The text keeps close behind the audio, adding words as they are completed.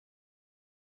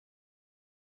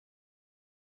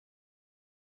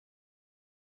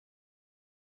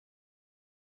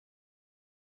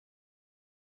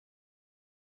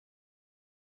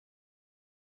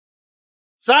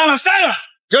散了，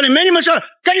这里没你们事，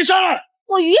赶紧上来。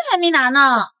我鱼还没拿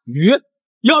呢。鱼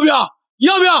要不要？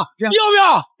要不要？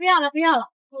不要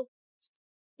了。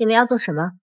你们要做什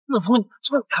么？自从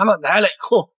这他们来了以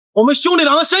后，我们兄弟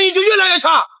俩的生意就越来越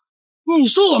差。你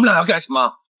说我们俩要干什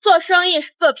么？做生意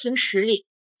是各凭实力，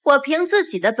我凭自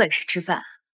己的本事吃饭。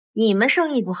你们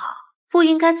生意不好，不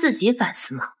应该自己反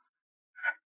思吗？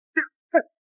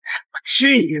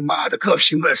去你妈的，各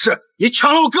凭本事！你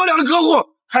抢了我哥俩的客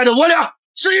户，害得我俩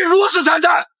生意如此惨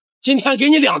淡。今天给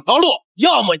你两条路，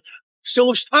要么你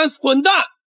收拾摊子滚蛋，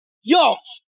要么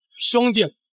兄弟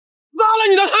砸了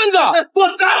你的摊子！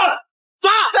我砸了，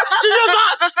使劲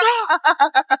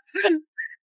砸！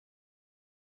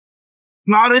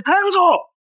哪里摊子？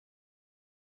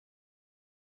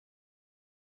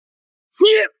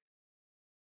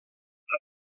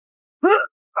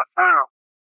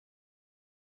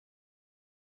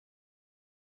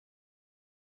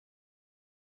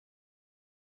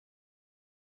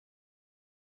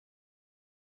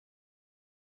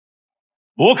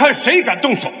我看谁敢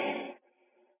动手！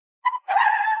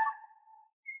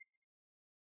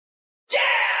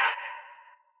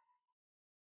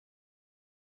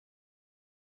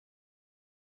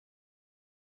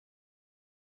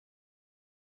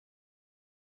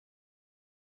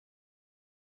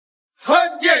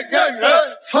参见认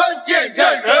人，参见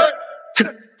认人。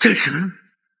这人，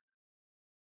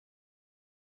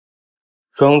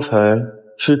刚才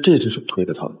是这只手推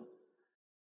的他，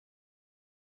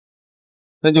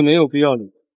那就没有必要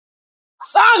理。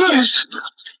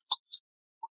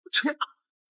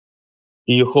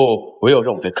以后不要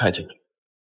让我再看见你，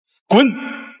滚！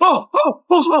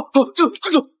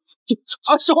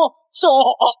手！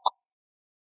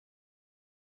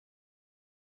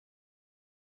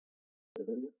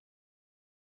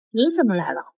你怎么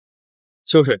来了？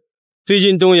秋水，最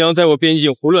近东洋在我边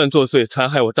境胡乱作祟，残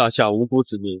害我大夏无辜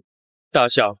子民，大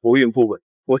夏国运不稳。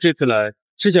我这次来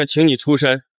是想请你出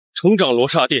山，重掌罗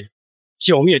刹殿，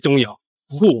剿灭东洋，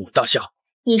护我大夏。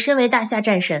你身为大夏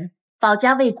战神，保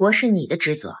家卫国是你的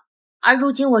职责，而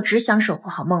如今我只想守护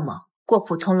好梦梦，过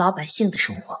普通老百姓的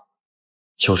生活。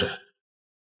秋水，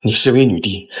你身为女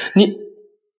帝，你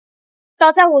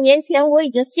早在5年前，我已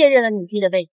经卸任了女帝的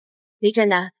位置。李镇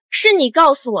南，是你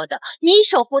告诉我的，你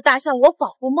守护大夏，我保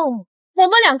护梦梦，我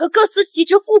们两个各司其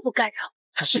职，互不干扰。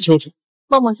还是秋水。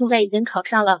梦梦现在已经考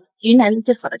上了云南的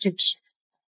最好的政治学府，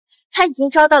她已经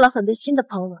招到了很多新的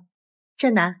朋友。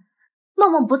镇南，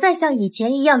梦梦不再像以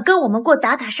前一样跟我们过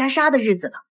打打杀杀的日子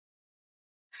了，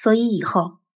所以以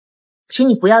后，请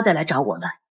你不要再来找我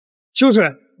了。秋水，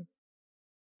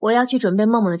我要去准备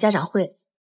梦梦的家长会，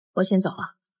我先走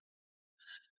了。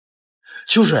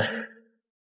秋水，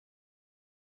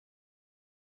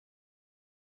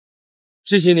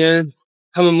这些年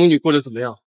他们母女过得怎么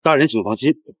样？大人请放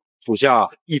心，属下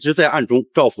一直在暗中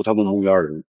照顾他们母女二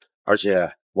人，而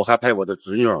且我还派我的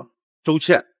侄女周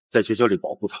倩在学校里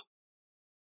保护她。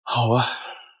好啊，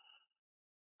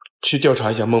去调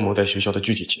查一下梦梦在学校的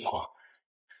具体情况，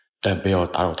但不要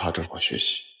打扰她正常学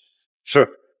习。是，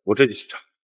我这就去查。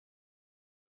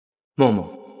梦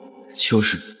梦，秋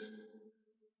水。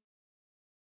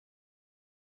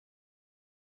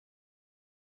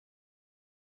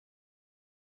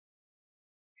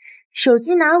手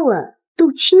机拿稳，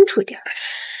录清楚点。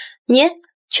你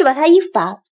去把他衣服拔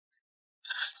了。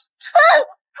放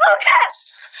开！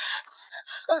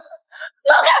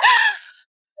放开！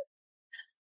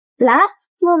来，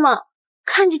默默，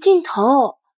看着镜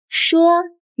头说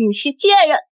你是贱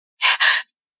人。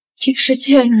你是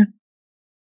贱人？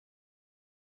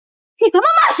你他妈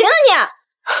骂谁呢你？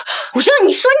我让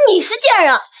你说你是贱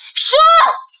人，说，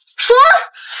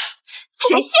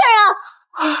谁贱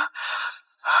人啊？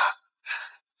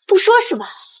不说是吧？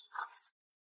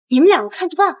你们两个看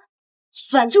着办，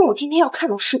反正我今天要看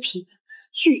到视频，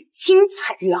越精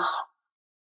彩越好。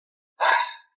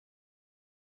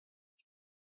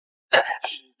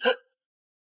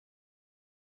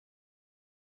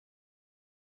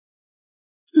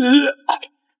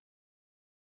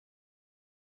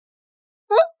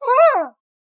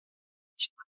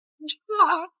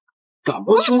敢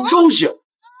不听周姐？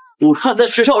我看在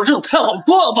学校日子太好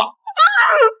过了吧？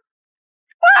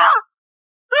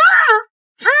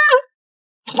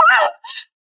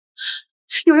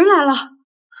有人来了！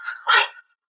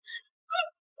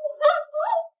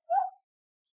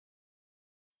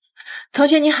同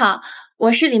学你好，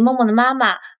我是李梦梦的妈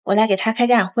妈，我来给她开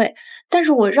家长会，但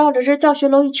是我绕着这教学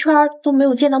楼一圈都没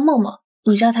有见到梦梦，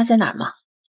你知道她在哪儿吗？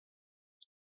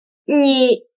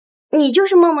你就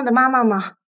是梦梦的妈妈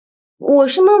吗？我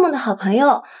是梦梦的好朋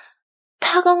友，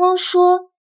她刚刚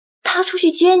说她出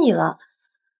去接你了，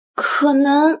可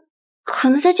能可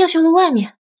能在教学楼外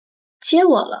面接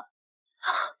我了。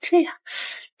这样，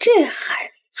这孩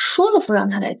子说了不让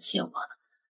他来接我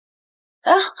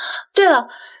呢。啊，对了，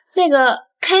那个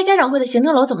开家长会的行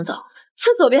政楼怎么走？去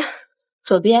左边。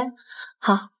左边，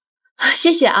好，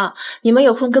谢谢啊。你们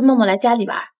有空跟默默来家里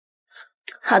玩。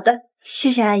好的，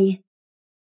谢谢阿姨。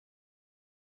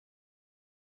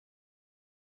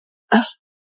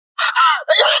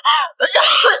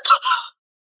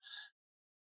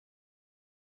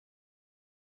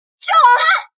叫啊！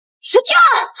谁叫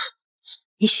啊？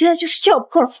你现在就是叫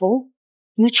破了服，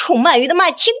因为臭卖鱼的骂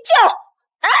你听不见。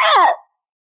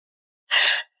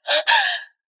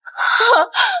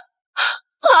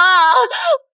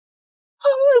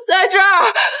我在这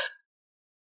儿。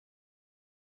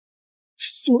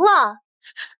行了，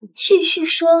你继续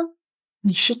说。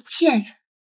你是贱人。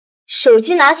手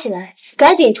机拿起来，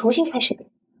赶紧重新开始。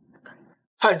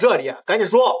看这里，赶紧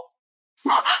说。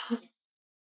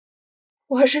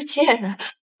我是贱人。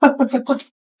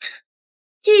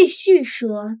继续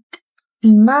说。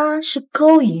你妈是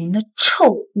勾引人的臭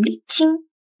狐狸精。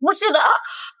不是的，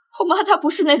我妈她不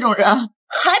是那种人。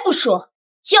还不说，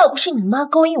要不是你妈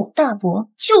勾引我大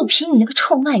伯，就凭你那个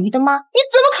臭卖鱼的妈，你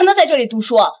怎么可能在这里读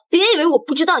书？别以为我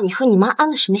不知道你和你妈安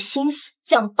了什么心思，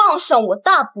想傍上我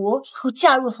大伯，以后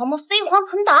嫁入豪门飞黄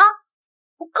腾达。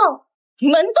我告诉你，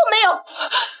门都没有。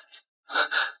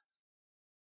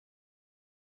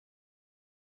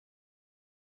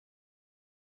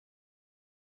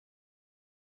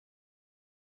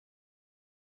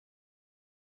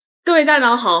各位家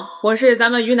长好，我是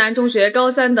咱们榆南中学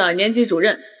高3的年级主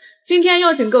任。今天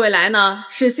邀请各位来呢，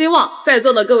是希望在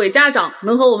座的各位家长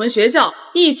能和我们学校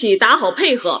一起打好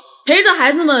配合，陪着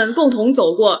孩子们共同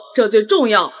走过这最重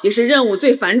要也是任务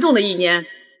最繁重的一年。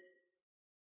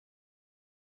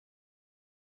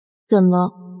怎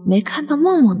么没看到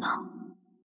梦梦呢？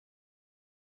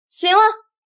行了，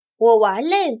我玩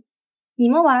累了，你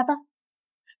们玩吧，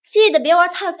记得别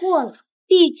玩太过了。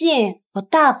毕竟我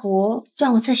大伯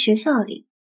让我在学校里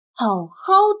好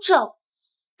好照顾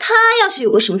他，要是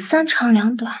有个什么三长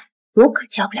两短，我可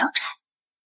交不了差。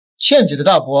倩姐的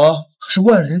大伯可是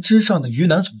万人之上的榆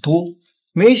南总督，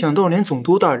没想到连总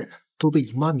督大人都被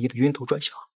你妈迷得晕头转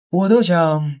向。我都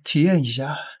想体验一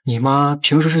下你妈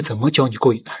平时是怎么教你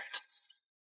勾引男人的。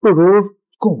不如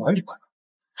跟我玩一玩。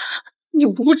你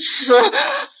无耻！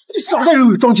你少在这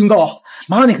里装清高！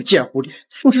妈那个贱狐狸，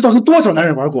不知道跟多少男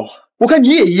人玩过。我看你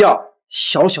也一样，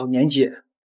小小年纪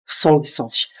骚里骚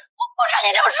气。我不让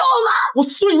你这么说我妈。我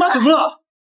说你妈怎么了？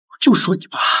就说你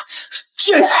妈是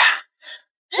贱人、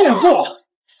贱货、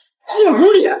贱狐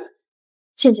狸。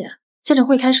倩姐，家长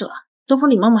会开始了，等会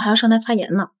李妈妈还要上台发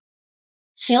言呢。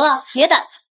行了，别打，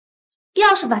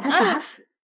要是把他打死，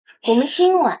我们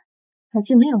今晚可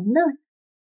就没有乐子。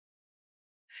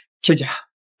倩姐，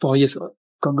不好意思，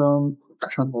刚刚打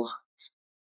伤头了。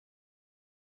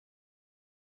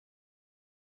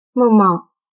梦梦，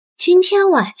今天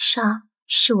晚上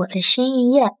是我的生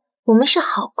日宴，我们是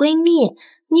好闺蜜，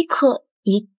你可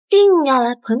一定要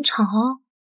来捧场哦。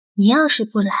你要是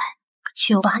不来，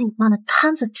就把你妈的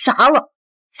摊子砸了，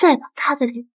再把她的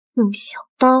脸用小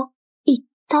刀一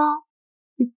刀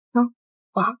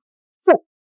划破。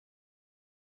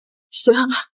行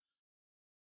了，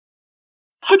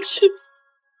他气死。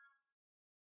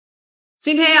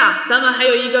今天呀，咱们还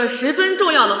有一个十分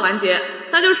重要的环节，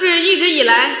那就是一直以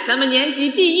来咱们年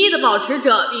级第一的保持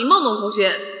者李梦梦同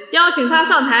学，邀请她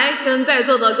上台跟在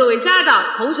座的各位家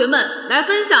长同学们来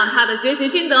分享她的学习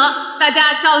心得，大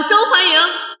家掌声欢迎。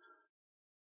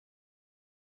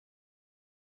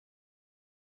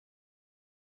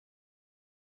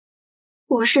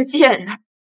我是贱人。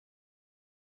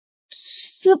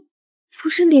这不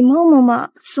是李梦梦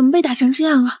吗？怎么被打成这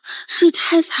样啊？这也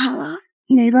太惨了。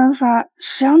没办法，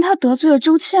谁让他得罪了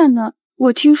周倩呢？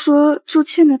我听说周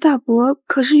倩的大伯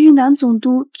可是榆南总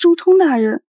督周通大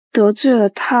人，得罪了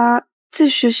他，在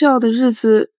学校的日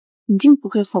子一定不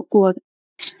会好过的。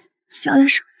想点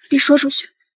什么，别说出去。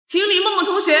请李梦梦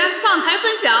同学上台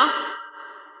分享。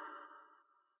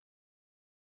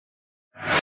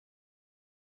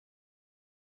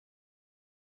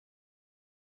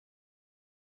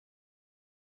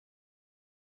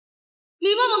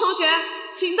李梦梦同学，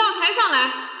请到台上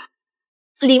来。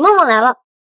李梦梦来了。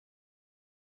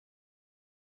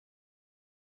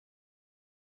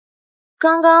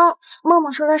刚刚梦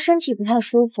梦说她身体不太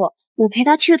舒服，我陪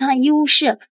她去了趟医务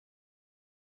室。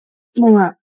梦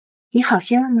梦，你好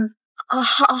些了吗？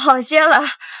好些了。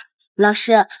老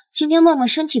师，今天梦梦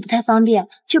身体不太方便，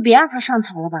就别让她上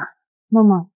台了吧。梦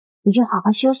梦，你就好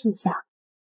好休息一下。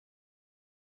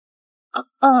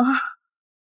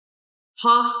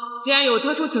好，既然有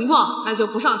特殊情况，那就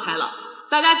不上台了。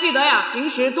大家记得呀，平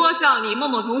时多向李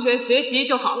梦梦同学学习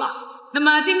就好了。那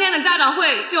么今天的家长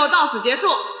会就到此结束，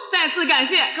再次感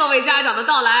谢各位家长的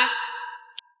到来。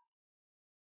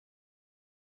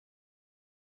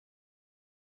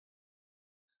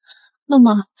梦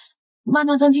梦，妈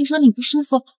妈刚听说你不舒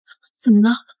服，怎么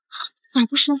了？哪儿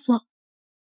不舒服？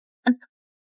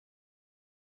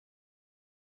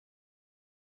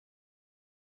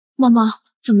梦梦，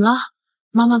怎么了？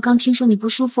妈妈刚听说你不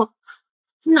舒服，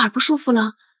你哪儿不舒服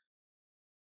了？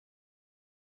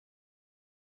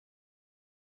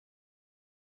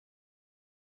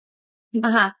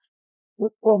妈，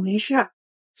我没事儿，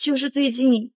就是最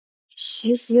近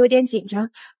学习有点紧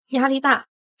张，压力大，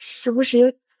时不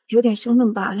时有点胸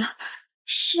闷罢了。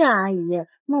是啊，阿姨，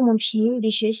梦梦平日里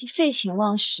学习废寝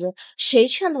忘食，谁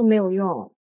劝都没有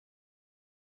用。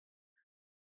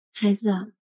孩子啊，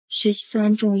学习虽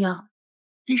然重要，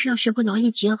但是要学会劳逸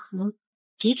结合，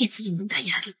别给自己那么大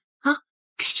压力啊，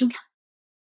开心点。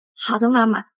好的，妈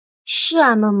妈。是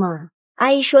啊，梦梦，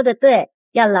阿姨说的对，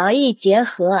要劳逸结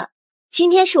合。今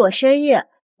天是我生日，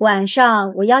晚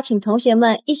上我邀请同学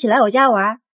们一起来我家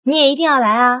玩，你也一定要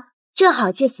来啊！正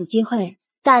好借此机会，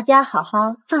大家好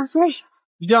好放松一下。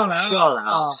一定要来啊！一定要来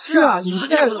啊！是啊，你们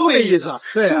这多没意思。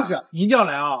对啊，就是你一定要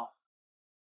来啊！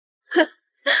哼，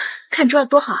看这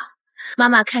多好，妈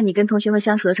妈看你跟同学们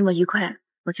相处的这么愉快，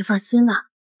我就放心了。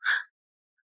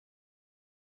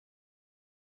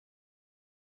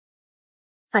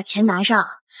把钱拿上，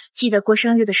记得过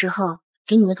生日的时候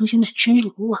给你们同学买生日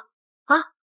礼物啊！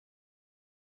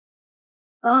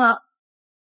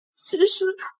其实，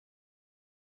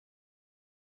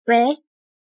喂，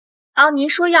您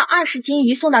说要20斤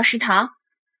鱼送到食堂，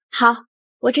好，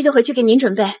我这就回去给您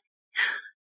准备。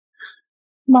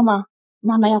梦梦，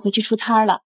妈妈要回去出摊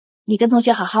了，你跟同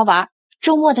学好好玩，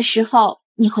周末的时候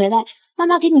你回来，妈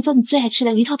妈给你做你最爱吃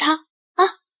的鱼头汤啊。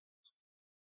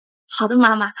好的，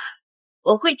妈妈，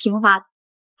我会听话的，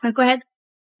乖乖的。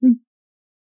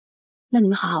那你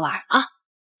们好好玩啊，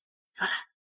走了。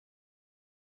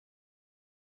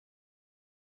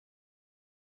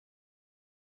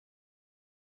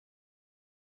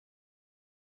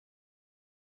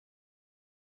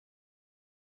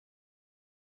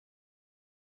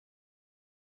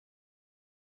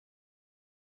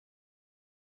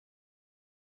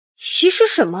其实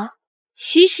什么？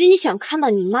其实你想看到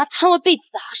你妈摊位被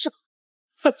砸是吧？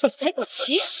才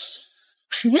其实，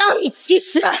谁让你其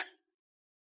实？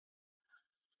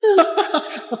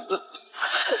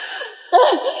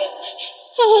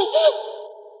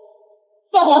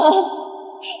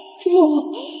救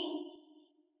我！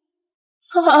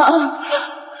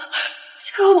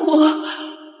救我！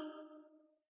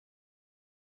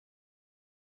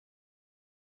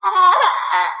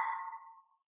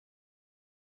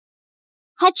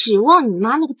还指望你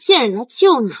妈那个贱人来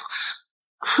救你，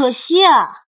可惜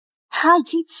啊，她已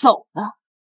经走了。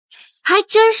还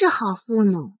真是好糊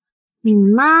弄，你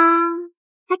妈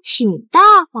还挺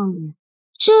大方的。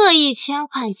这1000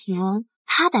块钱，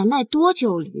她得卖多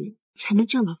久驴才能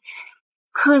挣到？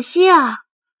可惜啊，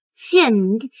贱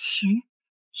民的钱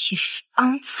也是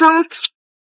肮脏的。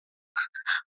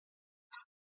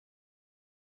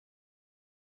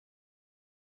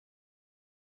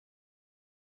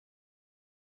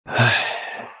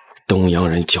东洋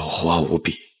人狡猾无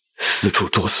比，四处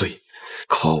作祟，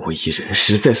靠我一人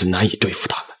实在是难以对付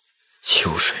他们。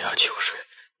秋水啊秋水，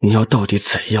你要到底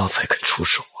怎样才肯出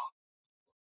手啊？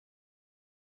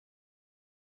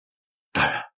大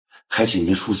人，还请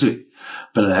您恕罪。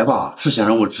本来吧是想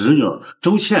让我侄女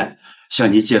周倩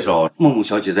向您介绍梦梦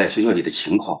小姐在学校里的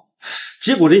情况，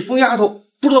结果这疯丫头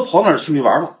不知道跑哪儿去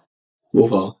玩了。无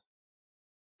妨，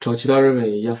找其他人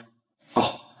问也一样。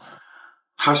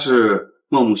她是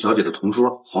梦梦小姐的同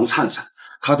桌黄灿灿，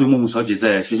她对梦梦小姐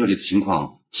在学校里的情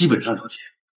况基本上了解。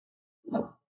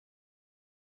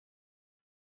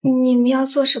你们要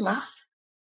做什么？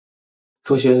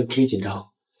同学别紧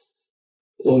张，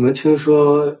我们听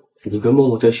说你跟梦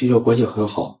梦在学校关系很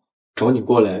好，找你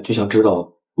过来就想知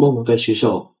道梦梦在学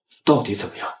校到底怎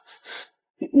么样。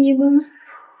你们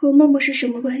和梦梦是什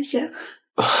么关系啊？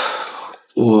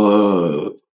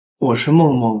我是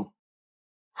梦梦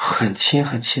很亲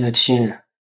很亲的亲人。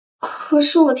可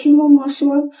是我听梦梦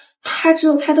说，她只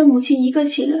有她的母亲一个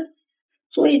亲人，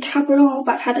所以她不让我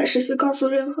把她的事情告诉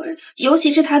任何人，尤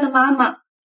其是她的妈妈。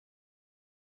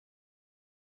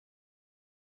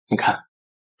你看，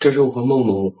这是我和梦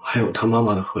梦还有她妈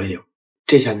妈的合影，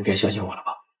这下你该相信我了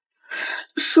吧？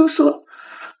叔叔，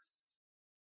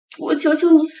我求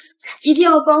求你，一定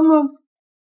要帮梦梦。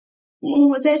默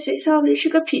默在学校里是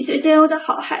个品学兼优的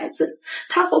好孩子，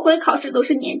他回回考试都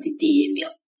是年级第1名。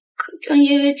可正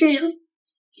因为这样，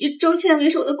以周倩为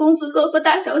首的公子哥和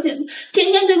大小姐们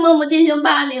天天对默默进行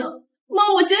霸凌，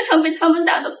默默经常被他们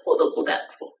打得哭都不敢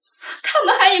哭。他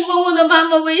们还以默默的妈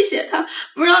妈威胁他，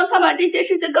不让他把这些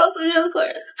事情告诉任何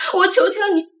人。我求求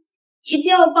你，一定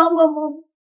要帮帮默默。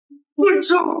我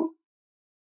找。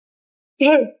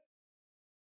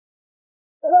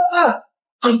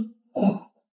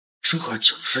这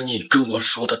就是你跟我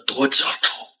说的多讲究，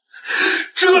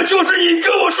这就是你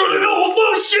跟我说的让我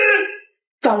放心。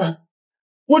大人，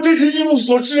我真是一无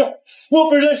所知，我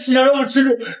本来是想让我侄女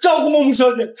照顾默默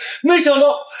小姐，没想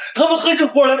到他们合起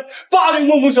伙来霸凌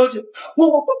默默小姐，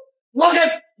我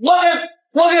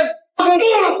该够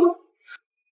了。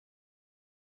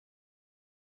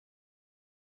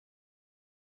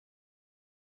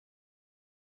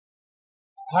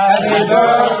Happy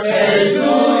birthday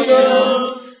to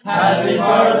you, Happy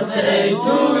birthday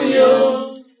to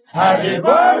you, Happy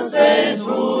birthday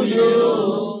to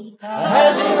you,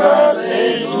 Happy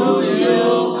birthday to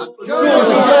you。 祝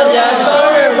主持人生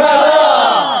日快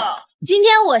乐！今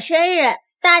天我生日，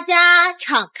大家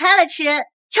敞开了吃，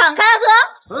敞开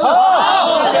喝。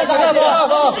好，敞开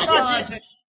喝。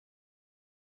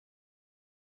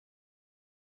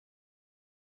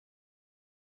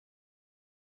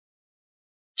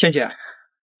倩姐，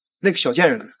那个小贱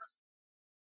人来了。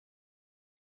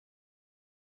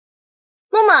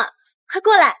默默，快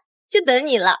过来，就等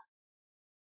你了。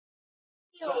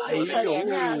哎呦，我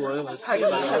太可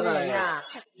怜了呀！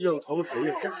又头疼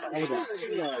又干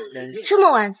的，这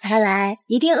么晚才来，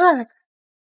一定饿了。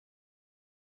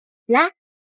来，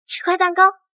吃块蛋糕。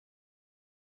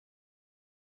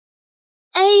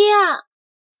哎呀，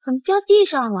怎么掉地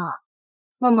上了？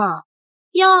默默，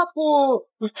要不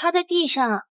你趴在地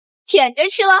上舔着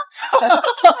吃了？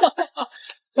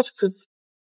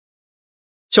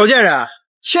小贱人，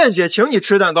倩姐请你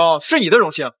吃蛋糕是你的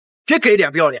荣幸，别给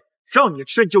脸不要脸，让你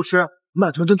吃你就吃，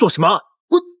慢吞吞做什么？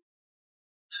滚！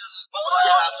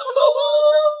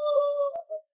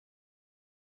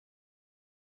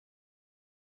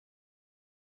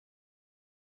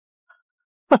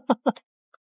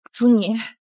祝你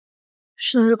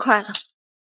生日快乐！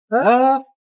哎，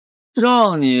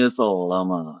让你走了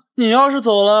吗？你要是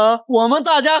走了，我们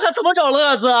大家还怎么找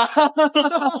乐子啊？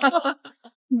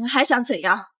你们还想怎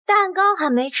样？蛋糕还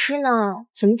没吃呢，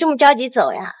怎么这么着急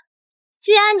走呀？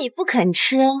既然你不肯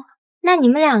吃，那你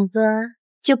们两个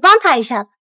就帮他一下吧。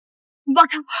不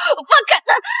肯！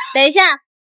等一下，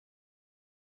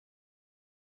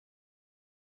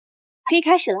可以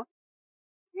开始了。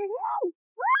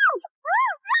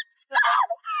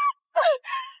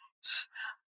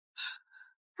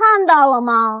看到了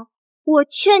吗？我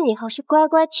劝你还是乖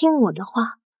乖听我的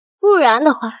话，不然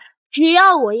的话，只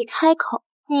要我一开口，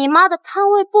你妈的摊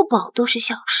位不保都是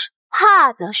小事，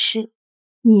怕的是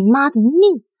你妈的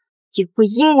命也会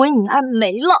因为你而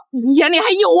没了。你眼里还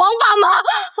有王法吗？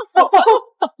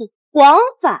王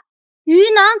法？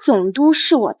云南总督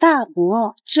是我大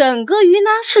伯，整个云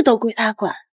南市都归他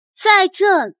管，在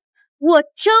这里我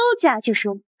周家就是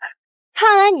我。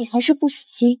看来你还是不死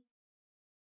心，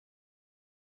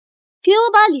给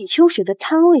我把李秋水的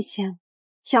摊位掀了，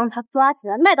将他抓起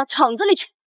来卖到厂子里去。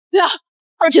不要，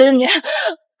我觉得你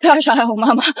不要伤害我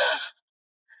妈妈。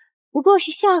不过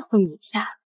是吓唬你一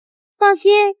下，放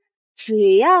心，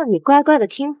只要你乖乖的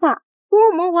听话，跟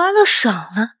我们玩了爽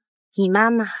了，你妈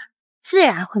妈自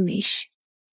然会没事。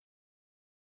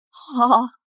好，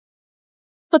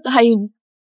我答应你。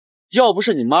要不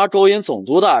是你妈勾引总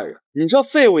督大人，你这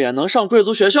废物也能上贵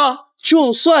族学校？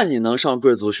就算你能上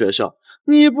贵族学校，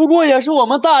你不过也是我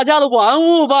们大家的玩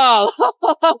物罢了。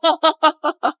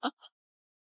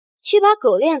去把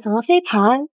狗链子和飞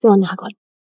盘给我拿过来。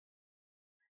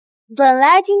本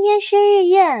来今天生日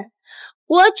宴，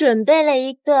我准备了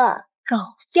一个狗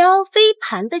叼飞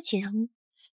盘的节目，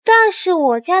但是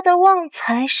我家的旺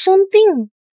财生病了，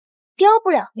叼不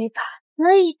了飞盘，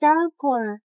所以待会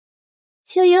儿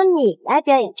就由你来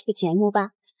表演这个节目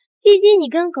吧。毕竟你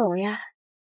跟狗呀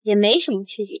也没什么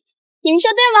区别，你们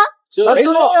说对吗？没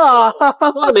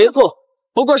错，没错，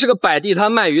不过是个摆地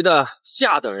摊卖鱼的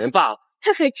下等人罢了。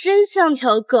他可真像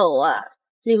条狗啊！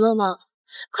李默默，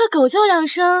快狗叫两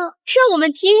声，让我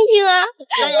们听听啊！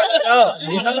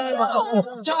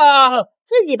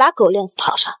自己把狗链子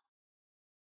套上，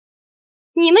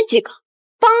你们几个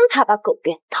帮他把狗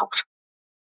链子套上。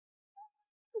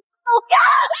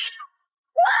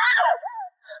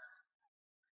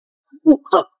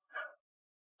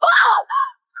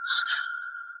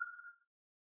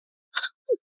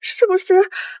是不是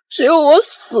只有我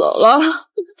死了，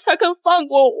你们才肯放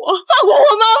过我，放过我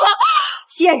妈妈？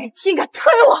贱人竟敢推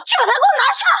我，去把他给我拿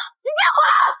下！你别回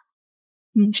来！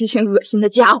你们这群恶心的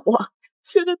家伙，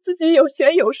觉得自己有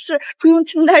权有势，不用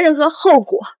承担任何后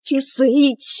果，就随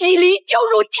意欺凌、丢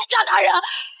辱天下大人，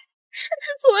甚至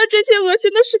做完这些恶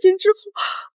心的事情之后，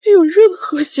没有任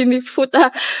何心理负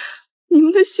担。你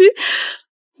们的心，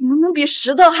你们能比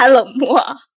石头还冷漠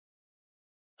啊！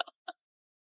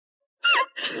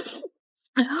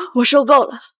我受够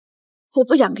了，我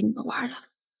不想跟你们玩了。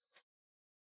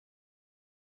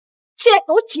贱人，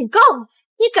我警告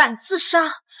你，你敢自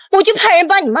杀，我就派人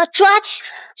把你妈抓起来，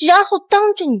然后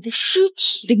当着你的尸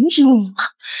体凌辱你妈，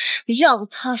让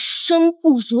她生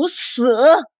不如死。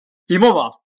李梦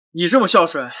梦，你这么孝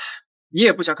顺，你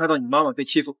也不想看到你妈妈被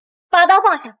欺负？把刀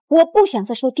放下，我不想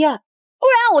再说第二遍，不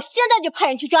然我现在就派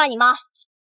人去抓你妈。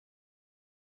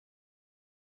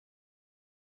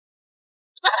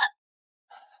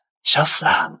想死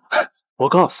啊？我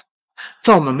告诉你，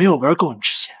在我们没有玩够你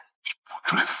之前，你不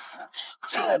准死。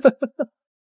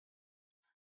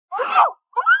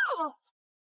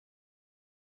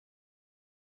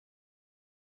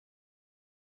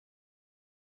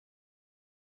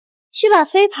去把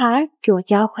飞盘给我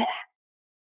叼回来。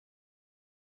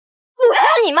不想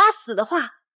你妈死的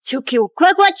话，就给我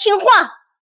乖乖听话。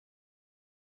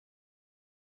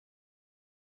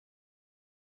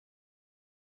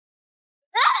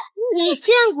你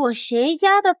见过谁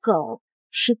家的狗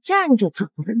是站着走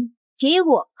的？给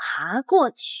我爬过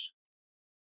去！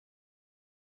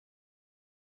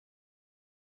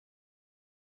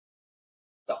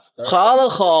爬得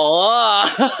好啊！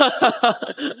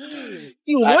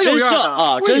有模有样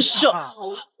啊，真像！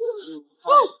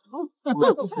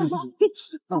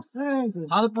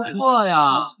爬得不错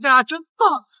呀，那真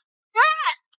棒！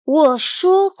我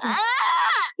说过，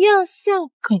要像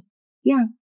狗一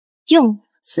样用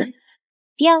嘴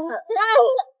叼。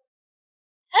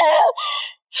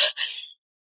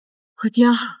我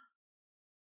叼。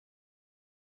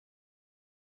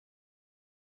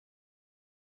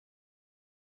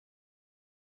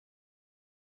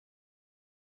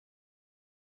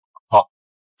好，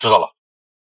知道了。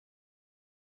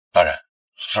大人，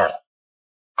出事了！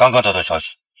刚刚得到消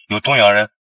息，有东洋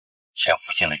人潜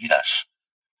伏进了鱼南市。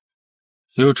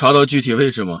有查到具体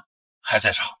位置吗？还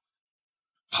在查。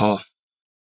好，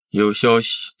有消息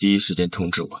第一时间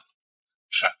通知我。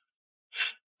是。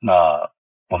那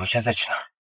我们现在去哪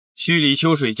儿？去李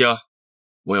秋水家，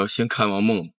我要先看望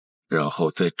梦梦，然后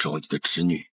再找你的侄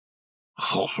女，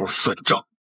好好算账。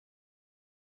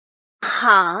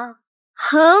好，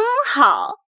很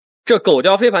好。这狗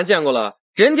叼飞盘见过了，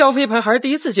人叼飞盘还是第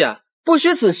一次见，不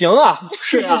虚此行啊！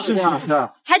是啊，是啊，是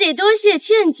啊。还得多谢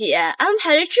倩姐安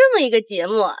排了这么一个节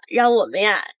目，让我们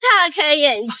呀大开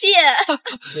眼界。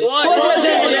多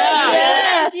谢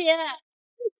倩姐。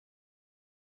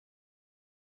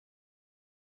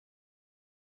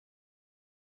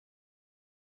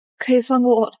可以放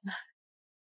过我了吗？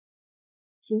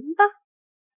行吧，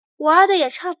玩的也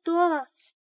差不多了，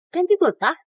赶紧滚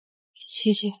吧。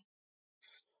谢谢。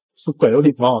是怪有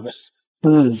礼貌的。走。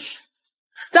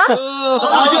来，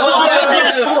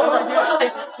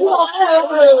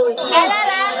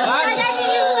大家继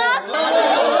续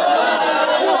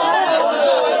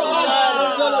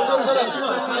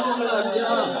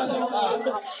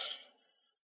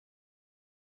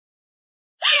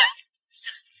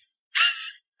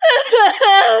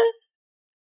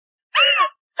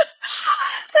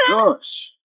这是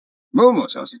梦梦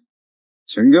小姐，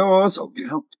请给我走一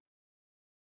趟。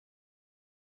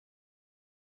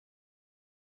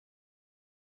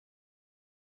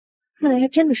看来还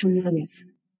真的是一个名字。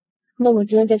梦梦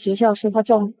之前在学校说她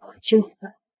撞我就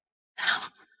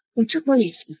有这么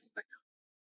脸型。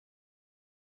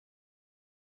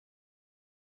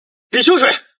李秋水，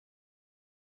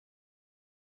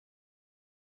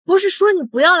不是说你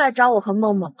不要来找我和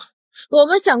梦梦吗？我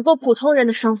们想过普通人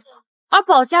的生活，而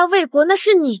保家卫国那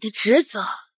是你的职责。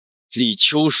李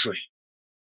秋水，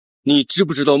你知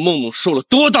不知道梦梦受了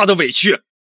多大的委屈？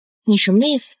你什么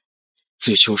意思？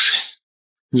李秋水，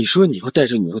你说你要带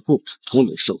着女儿过普通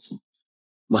的生活，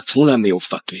我从来没有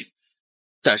反对，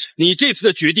但是你这次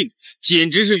的决定简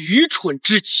直是愚蠢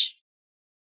至极。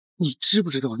你知不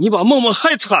知道你把梦梦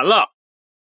害惨了？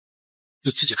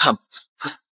你自己看吧。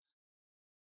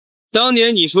当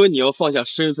年你说你要放下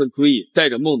身份追忆，带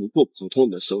着梦梦过普通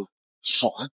的生活，好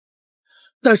啊。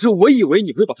但是我以为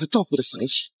你会把她照顾得很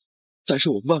好，但是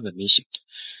我万万没想到，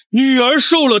女儿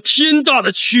受了天大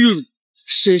的屈辱，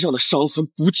身上的伤痕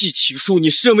不计其数，你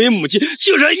身为母亲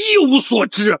竟然一无所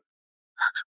知。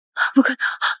不可能，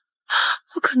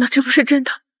不可能，这不是真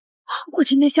的。我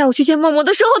今天下午去见梦梦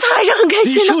的时候，她还是很开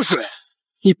心的。李秋水，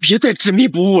你别再执迷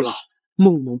不悟了。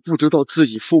梦梦不知道自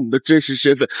己父母的真实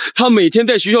身份，她每天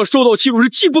在学校受到欺辱时，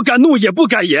既不敢怒也不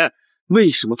敢言。为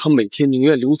什么她每天宁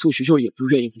愿留宿学校，也不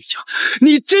愿意回家？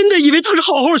你真的以为她是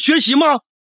好好学习吗？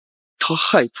她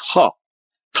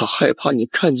害怕你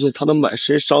看见她的满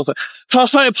身伤痕，她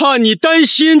害怕你担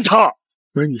心她。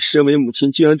而你身为母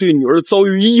亲，竟然对女儿遭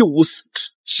遇一无所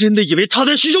知，真的以为她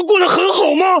在学校过得很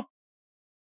好吗？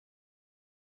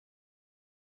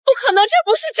不可能，这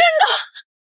不是真的。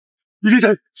李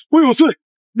真，我有罪。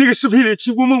那个视频里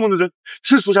欺负梦梦的人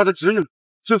是属下的侄女。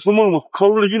自从梦梦考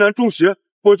入了云南中学，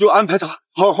我就安排她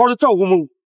好好的照顾梦梦。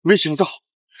没想到，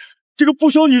这个不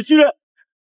孝女居然……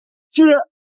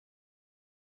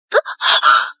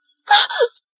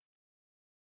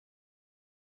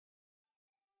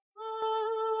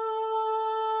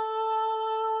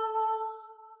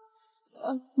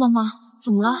妈妈，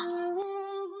怎么了？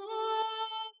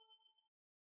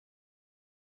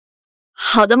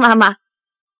好的，妈妈，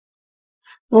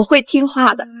我会听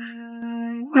话的，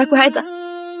乖乖的。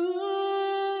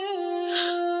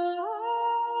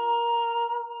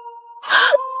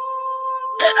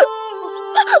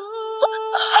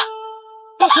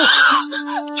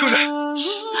秋水，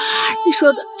你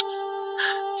说的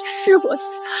是我瞎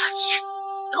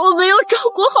了，我没有照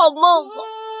顾好梦梦，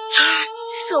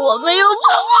是我没有保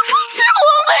护，是我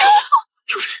没有。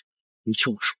秋水，你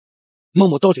听我说，梦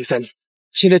梦到底在哪？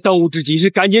现在当务之急是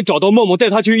赶紧找到梦梦，带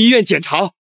她去医院检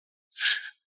查。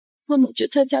梦梦去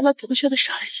参加了同学的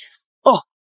生日宴。哦，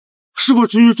是我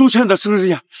侄女周倩的生日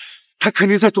宴，她肯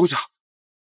定在周家。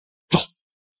走，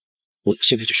我们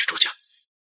现在就去周家。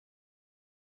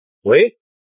喂，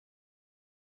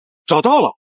找到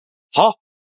了，好，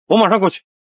我马上过去。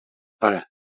大人，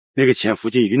那个潜伏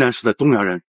进云南市的东洋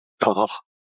人找到了。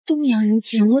东洋人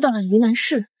潜入到了云南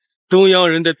市。东洋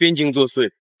人在边境作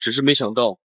祟，只是没想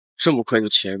到这么快就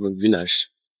潜入云南市。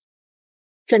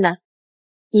镇南，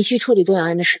你去处理东洋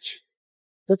人的事情，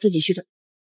我自己去整。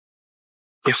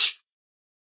别，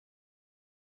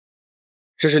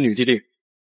这是女帝令，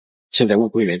现在物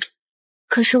归原主。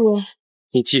可是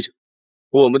你记着，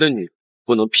我们的女儿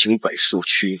不能平白受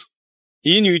屈辱，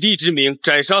以女帝之名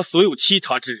斩杀所有欺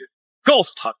她之人。告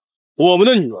诉她，我们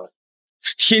的女儿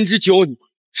是天之娇女，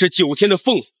是9天的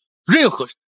凤凰，任何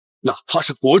人，哪怕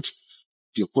是国主，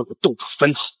也不能动她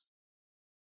分毫。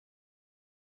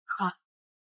好。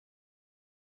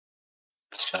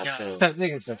在那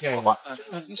个小建议吧。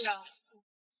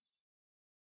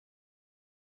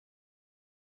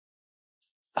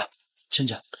倩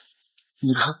倩，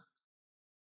你看。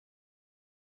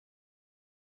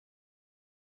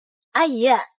阿姨，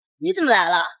你怎么来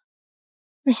了？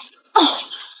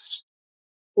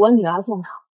我女儿在哪？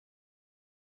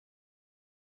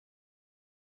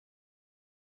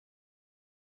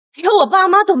连我爸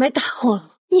妈都没打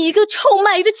我，你一个臭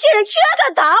卖鱼的贱人居然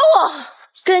敢打我！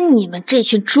跟你们这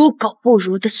群猪狗不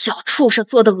如的小畜生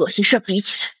做的恶心事比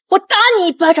起来，我打你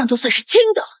一巴掌都算是轻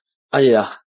的。阿姨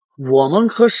啊，我们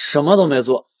可什么都没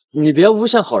做，你别诬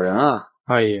陷好人啊！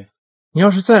阿姨，你要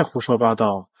是再胡说八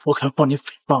道，我可要报你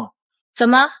诽谤。怎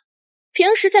么？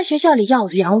平时在学校里耀武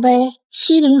扬威，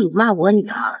欺凌辱骂我女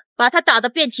儿，把她打得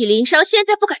遍体鳞伤，现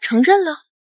在不敢承认了？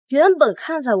原本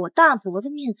看在我大伯的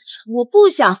面子上，我不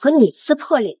想和你撕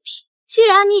破脸皮。既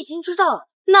然你已经知道了，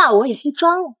那我也不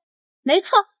装了。没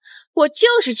错，我就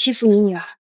是欺负你女儿。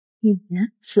你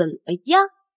们怎么样？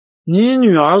你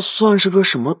女儿算是个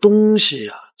什么东西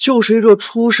呀？就是一个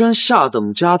出身下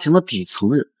等家庭的底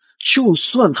层人，就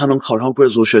算她能考上贵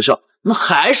族学校，那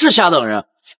还是下等人。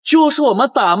就是我们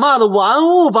打骂的玩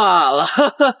物罢了。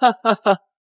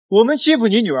我们欺负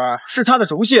你女儿是她的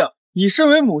荣幸，你身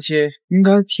为母亲应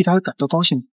该替她感到高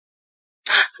兴。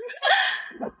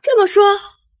这么说，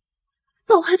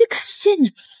那我还得感谢你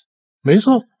们。没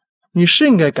错，你是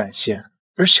应该感谢，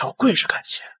而小贵是感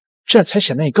谢，这样才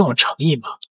显得你更有诚意嘛。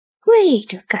跪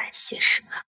着感谢是吗？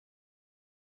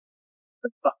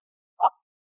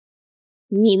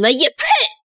你们也配？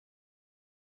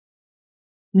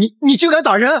你竟敢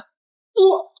打人！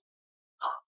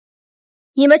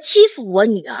你们欺负我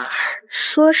女儿，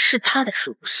说是她的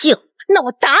属性，那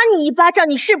我打你一巴掌，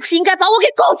你是不是应该把我给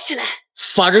供起来？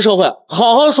法治社会，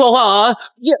好好说话啊！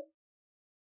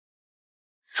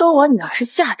说我女儿是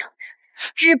下等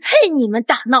人，只配你们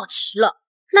打闹齐了。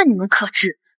那你们可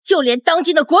知，就连当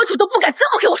今的国主都不敢这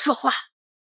么跟我说话。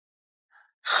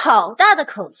好大的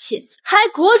口气，还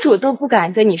国主都不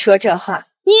敢跟你说这话。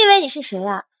你以为你是谁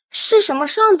啊？是什么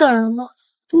上等人吗？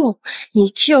不，你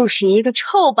就是一个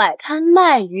臭摆摊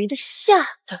卖鱼的下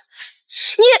等。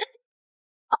你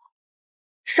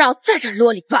少在这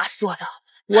啰里吧嗦的，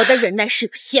我的忍耐是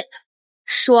有限的。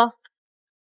说，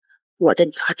我的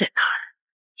女儿在哪儿？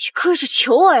你可是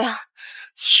求我呀，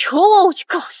求我就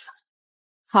告诉你。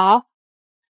好，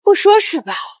不说是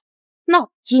吧？那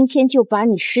我今天就把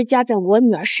你施加在我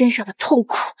女儿身上的痛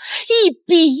苦，一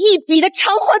笔一笔的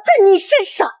偿还在你身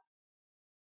上。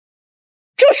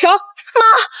住手！妈，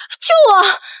救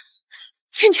我！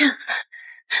倩倩，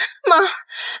妈，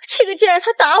这个贱人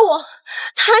他打我，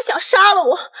他还想杀了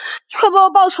我，你快帮我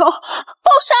报仇，帮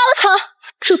我杀了他！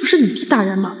这不是女帝大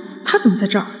人吗？他怎么在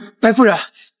这儿？白夫人，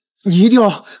你一定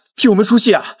要替我们出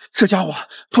气啊！这家伙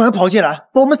突然跑进来，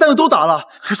把我们3个都打了，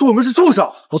还说我们是畜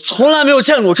生。我从来没有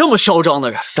见过这么嚣张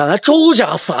的人，敢来周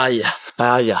家撒野。白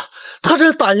阿姨，他这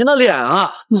是打您的脸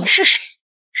啊！你是谁？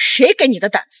谁给你的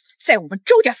胆子在我们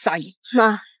周家撒野？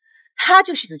妈，他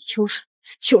就是李秋水，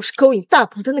就是勾引大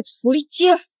伯的那个狐狸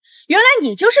精。原来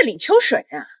你就是李秋水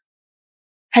啊！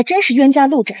还真是冤家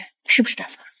路窄，是不是大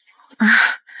嫂？啊，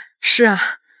是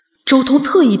啊，周通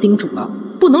特意叮嘱了，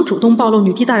不能主动暴露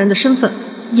女帝大人的身份。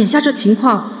眼下这情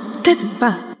况该怎么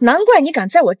办？难怪你敢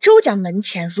在我周家门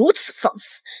前如此放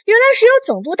肆，原来是有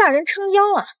总督大人撑腰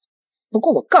啊！不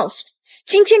过我告诉你，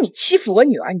今天你欺负我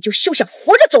女儿，你就休想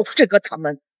活着走出这个堂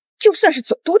门。就算是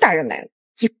总督大人来了，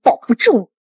也保不住你。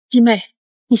弟妹，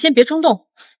你先别冲动，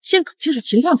先搞清楚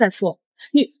情况再说。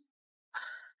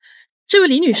这位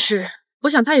李女士，我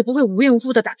想她也不会无缘无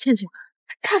故的打倩倩吧？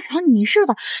大嫂，你没事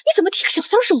吧？你怎么替个小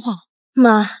三说话？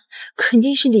妈，肯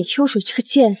定是李秋水这个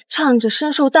贱人，仗着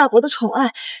深受大伯的宠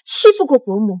爱，欺负过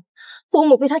伯母，伯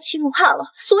母被他欺负怕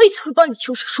了，所以才会帮李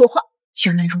秋水说话。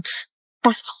原来如此，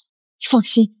大嫂，你放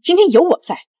心，今天有我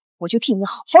在，我就替你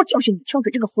好好教训李秋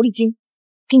水这个狐狸精，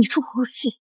给你出口恶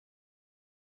气。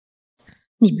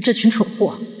你们这群蠢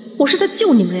货，我是在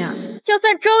救你们呀！就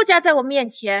算周家在我面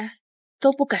前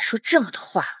都不敢说这么多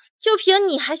话，就凭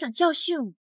你还想教训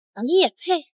我，你也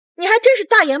配？你还真是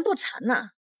大言不惭呢！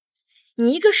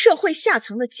你一个社会下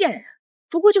层的贱人，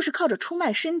不过就是靠着出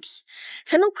卖身体，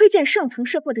才能窥见上层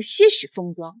社会的些许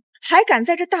风光，还敢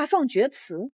在这大放厥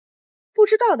词？不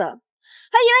知道的，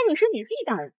还以为你是女帝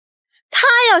大人。她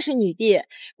要是女帝，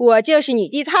我就是女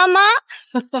帝他妈。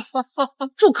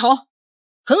住口！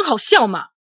很好笑嘛！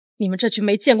你们这群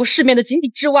没见过世面的井底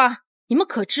之蛙，你们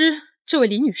可知这位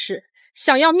李女士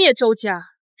想要灭周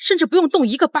家，甚至不用动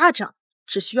一个巴掌，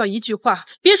只需要一句话，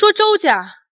别说周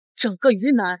家，整个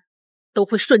云南都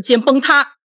会瞬间崩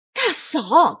塌。大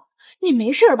嫂，你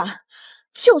没事吧？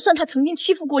就算他曾经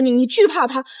欺负过你，你惧怕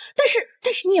他，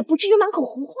但是你也不至于满口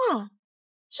胡话。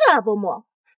是啊，伯母，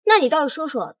那你倒是说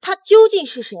说他究竟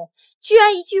是谁？居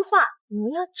然一句话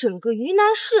能让整个云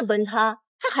南市崩塌，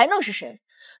他还能是谁？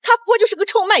他不过就是个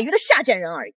臭卖鱼的下贱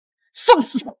人而已。放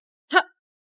肆！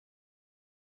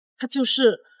他就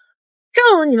是，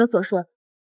正如你们所说，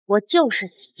我就是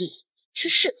女帝，只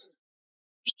是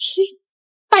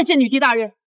拜见女帝大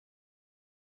人。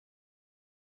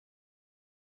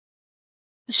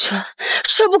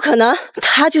这不可能，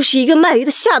她就是一个卖鱼的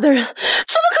下等人，怎么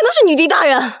可能是女帝大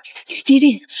人？女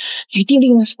帝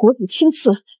令那是国主亲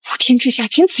赐，普天之下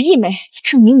仅此一枚，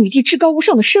证明女帝至高无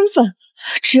上的身份，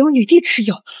只有女帝持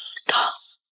有。她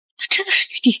真的是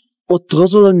女帝。我得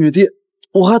罪了女帝，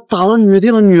我还打了女帝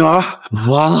的女儿，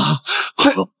完了，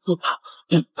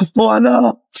完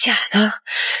了！假的，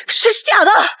这是假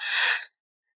的！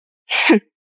哼，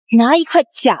拿一块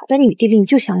假的女帝令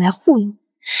就想来糊弄，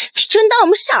你真当我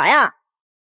们傻呀？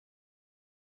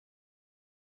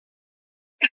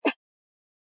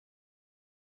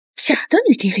假的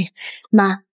女帝令，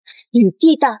妈，女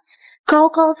帝大高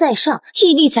高在上，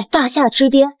屹立在大夏之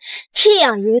巅，这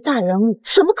样一位大人物，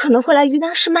怎么可能会来云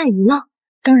南市卖鱼呢？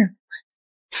当然，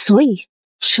所以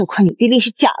这块女帝令是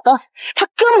假的，她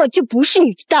根本就不是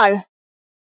女帝大人。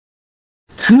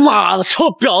妈的，臭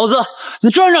婊子！你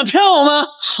居然想骗我们！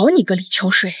好你个李秋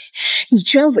水，你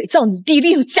居然伪造女帝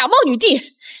令，假冒女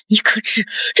帝！你可知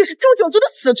这是诛九族的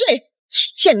死罪？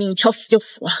见你一条死就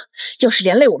死了，要是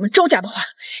连累我们周家的话，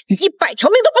你100条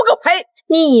命都不够赔！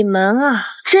你们啊，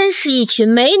真是一群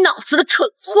没脑子的蠢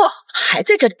货，还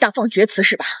在这里大放厥词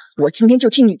是吧？我今天就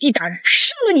替女帝大人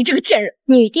杀了你这个贱人！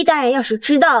女帝大人要是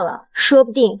知道了，说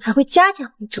不定还会嘉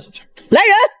奖你周家。来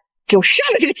人，给我杀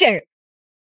了这个贱人！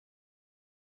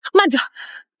慢着，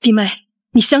弟妹，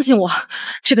你相信我，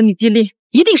这个女帝令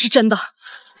一定是真的，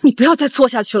你不要再错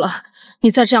下去了。你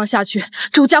再这样下去，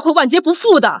周家会万劫不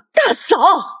复的。大嫂，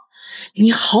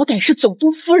你好歹是总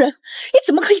督夫人，你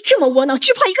怎么可以这么窝囊，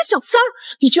惧怕一个小三儿？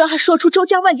你居然还说出周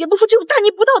家万劫不复这种大逆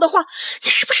不道的话，你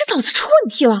是不是脑子出问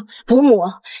题了？伯母，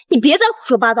你别再胡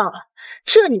说八道了，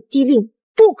这女帝令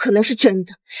不可能是真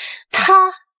的，她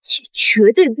也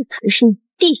绝对不可能是女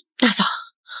帝。大嫂，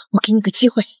我给你个机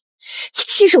会，你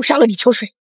亲手杀了李秋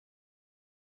水。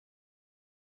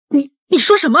你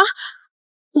说什么？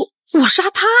我杀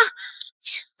他？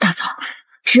大嫂，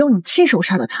只有你亲手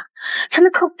杀了他，才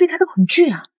能克服对他的恐惧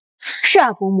啊！是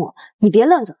啊，伯母，你别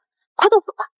愣着，快动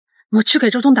手吧。我去给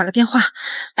周通打个电话。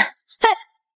哎，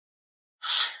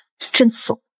真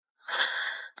怂，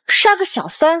杀个小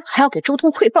三还要给周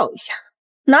通汇报一下，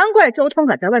难怪周通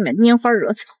敢在外面拈花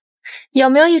惹草。有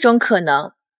没有一种可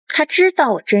能，他知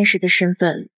道我真实的身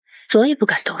份，所以不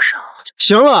敢动手？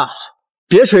行了，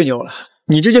别吹牛了，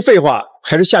你这些废话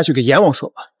还是下去给阎王说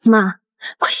吧。妈，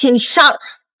快先你杀了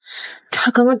他！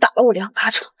他刚刚打了我2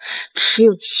巴掌，只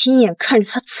有亲眼看着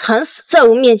他惨死在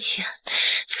我面前，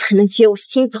才能解我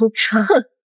心头之恨。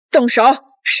动手，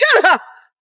杀了他！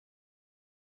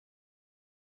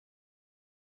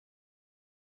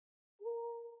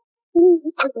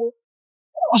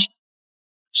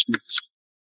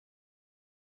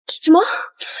什么？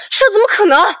这怎么可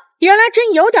能？原来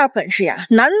真有点本事呀，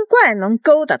难怪能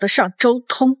勾搭得上周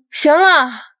通。行了，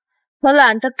我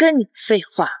懒得跟你废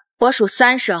话，我数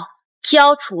3声，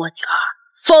交出我女儿，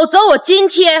否则我今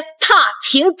天踏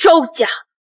平周家。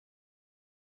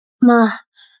妈，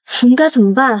你应该怎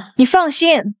么办？你放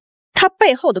心，他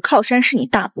背后的靠山是你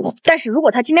大伯，但是如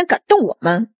果他今天敢动我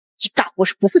们，你大伯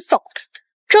是不会放过他的。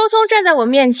周通站在我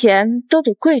面前都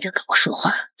得跪着跟我说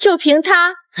话，就凭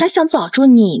他还想保住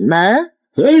你们？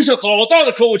真是好大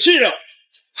的口气啊！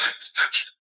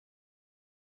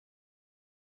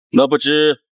那不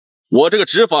知我这个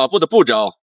执法部的部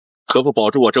长可否保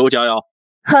住我周家呀？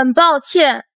很抱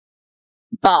歉，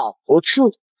保不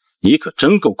住。你可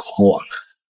真够狂妄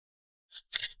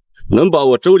的，能把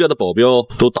我周家的保镖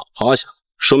都打趴下，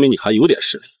说明你还有点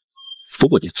实力。不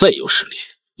过你再有实力，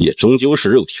也终究是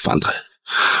肉体凡胎。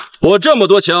我这么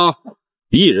多枪，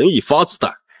一人1发子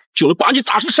弹就能把你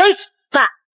打成筛子。爸，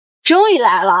终于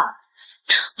来了。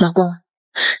老公，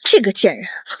这个贱人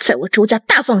在我周家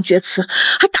大放厥词，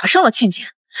还打伤了倩倩，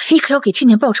你可要给倩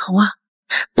倩报仇啊！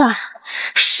爸，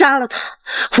杀了他，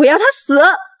我要他死。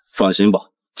放心吧，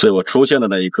在我出现的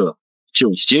那一刻，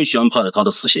就已经宣判了他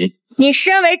的死刑。你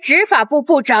身为执法部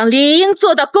部长，理应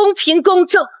做到公平公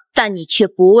正，但你却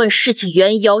不问事情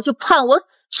缘由就判我死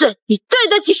罪，你对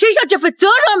得起身上这份责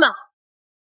任吗？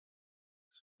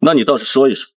那你倒是说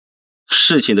一说，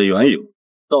事情的缘由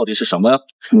到底是什么呀？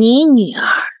你女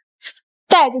儿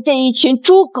带着这一群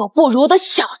猪狗不如的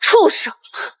小畜生，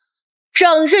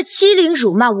整日欺凌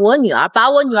辱骂我女儿，把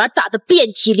我女儿打得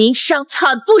遍体鳞伤，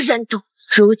惨不忍睹。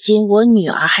如今我女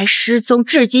儿还失踪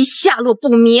至今，下落不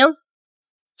明。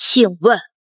请问，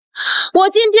我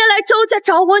今天来周家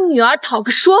找我女儿讨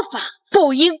个说法，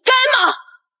不应该吗？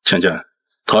倩倩，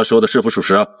她说的是否属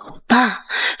实啊？爸，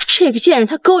这个贱人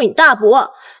她勾引大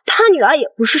伯，他女儿也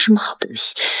不是什么好东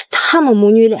西，他们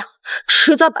母女俩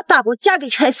迟早把大伯家给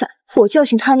拆散。我教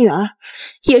训他女儿，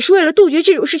也是为了杜绝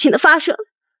这种事情的发生，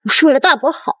我是为了大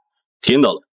伯好。听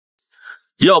到了，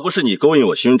要不是你勾引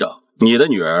我兄长，你的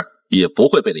女儿也不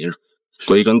会被凌辱，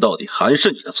归根到底还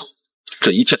是你的错，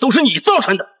这一切都是你造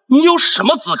成的，你有什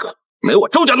么资格来我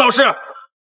周家闹事？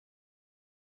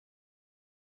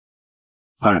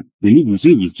大人，明明已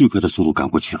经以最快的速度赶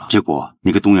过去了，结果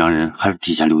那个东洋人还是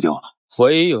提前溜掉了。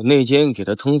怀疑有内奸给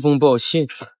他通风报信。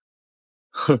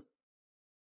哼，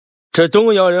这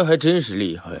东洋人还真是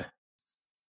厉害，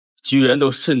居然都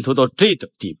渗透到这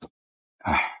等地步。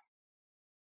唉，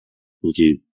如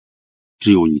今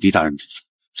只有你的大人之手，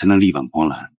才能力挽狂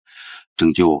澜，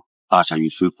拯救大夏于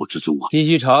水火之中啊！你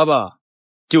去查吧，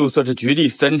就算是掘地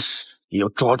3尺，也要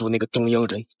抓住那个东洋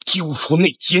人，揪出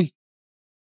内奸。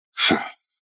是。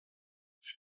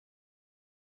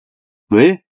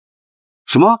喂，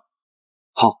什么？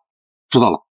好，知道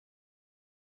了。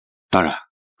大人，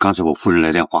刚才我夫人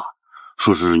来电话，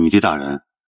说是你的大人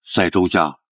在周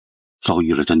家遭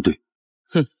遇了针对。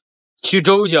哼，去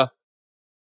周家，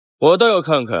我倒要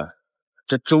看看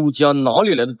这周家哪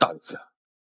里来的胆子，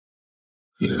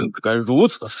人敢如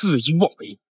此的肆意妄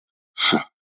为。是。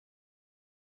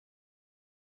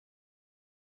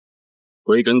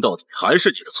归根到底还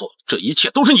是你的错，这一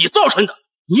切都是你造成的，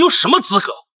你有什么资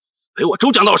格来我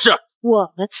周家闹事？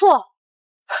我的错？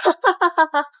哈哈哈哈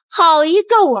哈！好一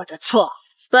个我的错！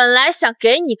本来想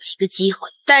给你们一个机会，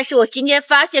但是我今天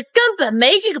发现根本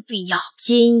没这个必要。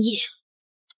今夜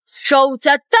周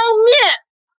家当面！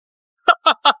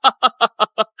哈哈哈哈哈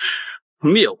哈！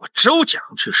灭我周家，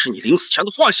这是你临死前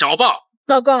的幻想吧？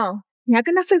老公，你还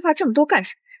跟他废话这么多干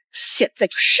什么？现在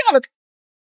就杀了他！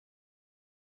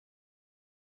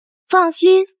放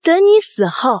心，等你死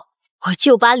后，我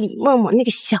就把李梦梦那个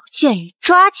小贱人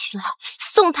抓起来，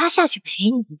送她下去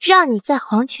陪你，让你在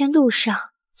黄泉路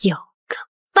上有个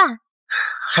伴。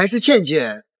还是倩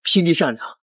倩心地善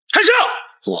良。开枪！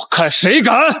我看谁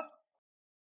敢！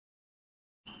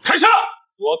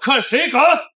我看谁敢！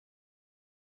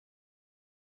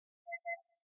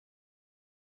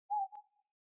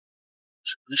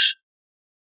真是，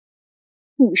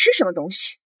你是什么东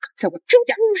西？敢在我周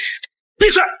家入室？闭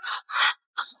嘴！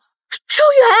周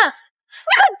远，你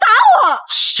敢打我！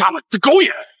下面的狗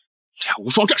眼，连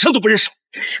无双战神都不认识。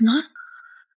什么？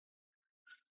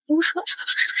无双战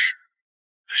神？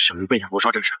小人背上无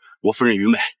双战神，我夫人愚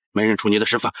昧，没认出你的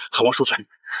身份，还望恕罪。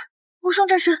无双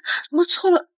战神，我错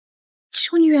了，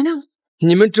求你原谅我。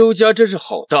你们周家真是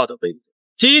好大的威力！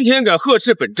今天敢呵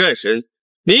斥本战神，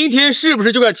明天是不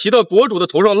是就敢骑到国主的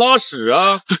头上拉屎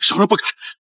啊？小人不敢，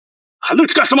还愣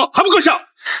着干什么？还不跪下！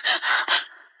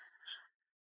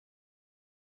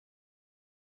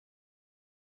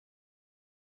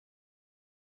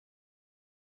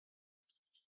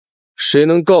谁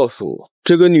能告诉我，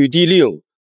这个女帝令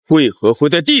为何会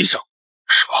在地上？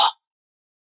什么？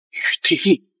女帝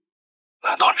令？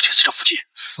难道女帝在这附近？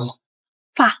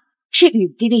爸，这个女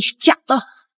帝令是假的。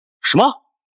什么？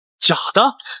假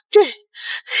的？对，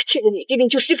这个女帝令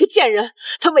就是个贱人，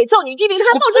她伪造女帝令，还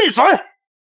冒着……闭嘴！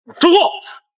周通，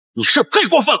你是太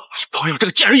过分了！包养这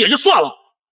个贱人也就算了，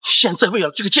现在为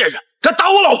了这个贱人，敢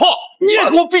打我老婆，你也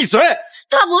给我闭嘴！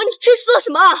大伯，你这是做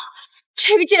什么？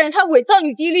这个贱人她伪造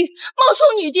女帝令，冒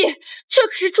充女帝，这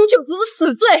可是诛九族的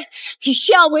死罪。你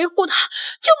先要维护她，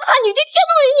就不怕女帝迁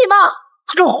怒于你吗？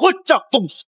这混账东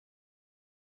西！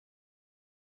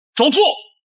周通，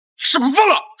你是不是疯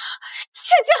了？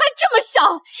倩倩还这么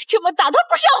小，你这么打她，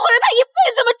不是要毁了她一辈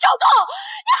子吗？周通，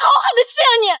你好狠的心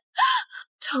啊你！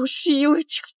都是因为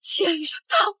这个贱人，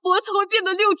大伯才会变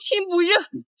得六亲不认。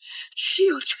只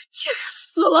有这个贱人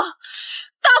死了，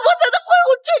大伯才能恢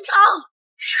复正常。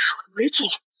你说的没错，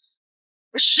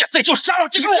现在就杀了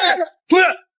这个贱人！对，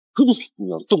你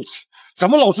要动他，咱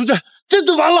们老子这真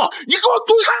的完了！你给我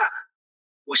滚开！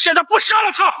我现在不杀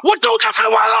了他，我周家才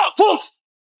完了！疯！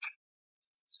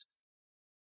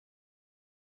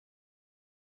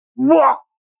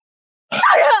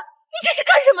大人，你这是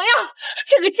干什么呀？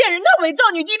这个贱人她伪造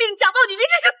女帝令，假冒女帝，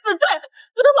这是死罪。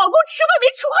我的老公吃饭没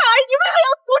出汗而已，你为何要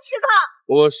毒死他？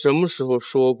我什么时候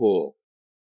说过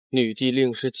女帝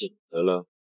令是假的了？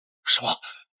什么？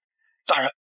大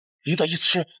人，您的意思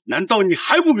是，难道你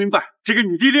还不明白这个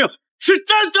女帝令是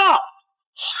真的？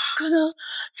不可能，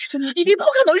这个女帝令不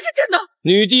可能是真的。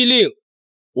女帝令，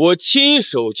我亲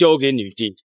手交给女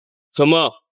帝。怎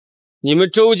么，你们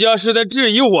周家是在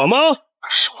质疑我吗？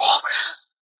是我，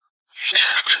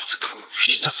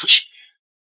女帝的父亲。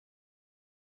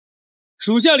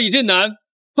属下李镇南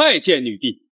拜见女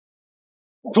帝。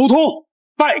周通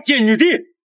拜见女帝。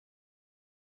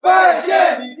拜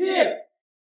见女帝，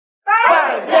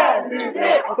拜见女帝，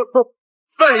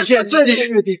拜见尊敬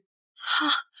女帝。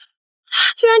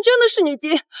居然真的是女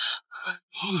帝！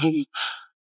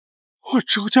我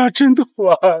周家真的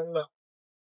完了，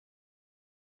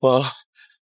完了，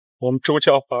我们周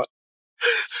家完了。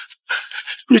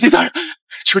女帝大人，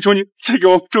求求你再给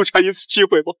我们周家一次机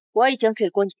会吧！我已经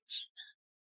给过你们机会，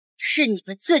是你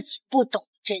们自己不懂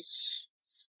珍惜。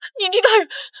女帝大人，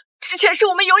之前是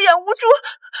我们有眼无珠，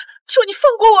求你放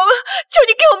过我们，求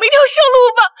你给我们一条生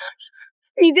路吧！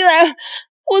女帝大人，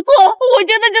我错了，我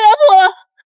真的错了。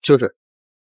秋水，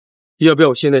要不要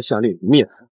我现在下令灭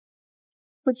他？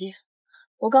不急，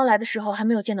我刚来的时候还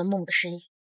没有见到梦梦的身影。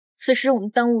此时我们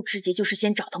当务之急就是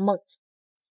先找到梦梦。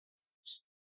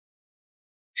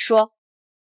说，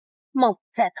梦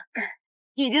在哪儿？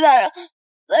女帝大人，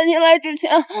在您来之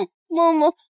前，梦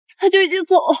梦她就已经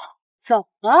走了。走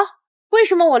了？为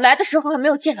什么我来的时候还没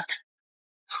有见到她？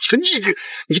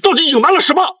你到底隐瞒了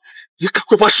什么？你赶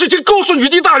快把事情告诉女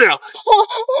帝大人！我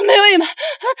没有隐瞒，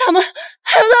他们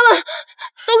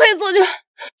都可以作证。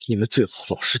你们最好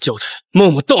老实交代，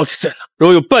梦梦到底在哪？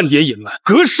若有半点隐瞒，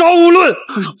格杀勿论！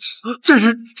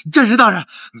战士大人，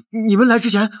你们来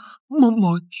之前，梦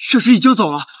梦确实已经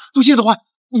走了。不信的话，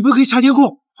你们可以查监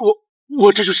控。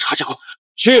我这就查监控。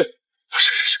去。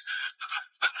是。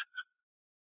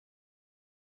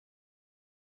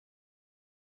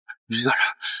女帝大人，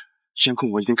监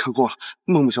控我已经看过了，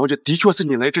梦梦小姐的确在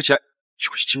你来之前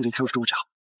就已经离开了周家。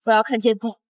我要看监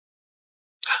控。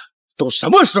都什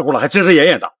么时候了，还遮遮掩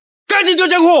掩的，赶紧调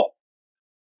监控！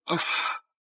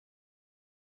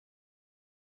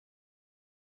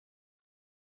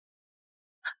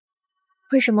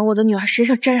为什么我的女儿身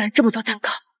上沾染这么多蛋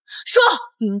糕？说，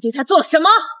你们对她做了什么？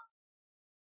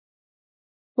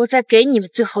我再给你们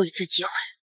最后一次机会，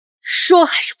说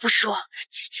还是不说？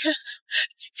姐姐，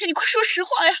你快说实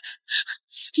话呀！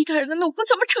李大人的怒火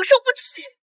咱们承受不起。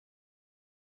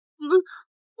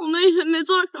我们也没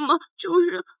做什么，就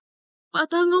是把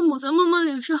蛋糕抹在梦梦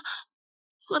脸上，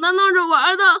和他闹着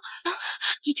玩的。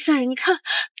你大人，你看，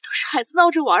都是孩子闹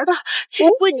着玩的，其实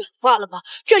不会你话了吗？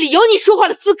这里有你说话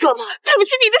的资格吗？对不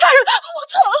起，你的大人，我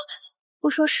错了。不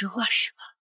说实话是吧？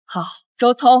好，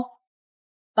周通，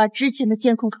把之前的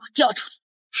监控给我调出来。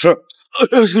是，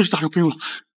大人不用了，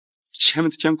前面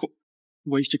的监控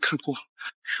我已经看过了。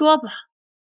说吧，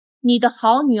你的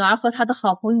好女儿和她的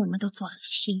好朋友们都做了些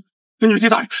什么？女帝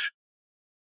大人，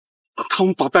他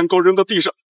们把蛋糕扔到地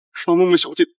上，让梦梦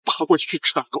小姐爬过去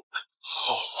吃蛋糕。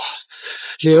好啊，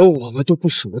连我们都不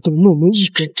舍得动梦梦一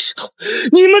根指头，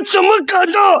你们怎么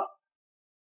敢的？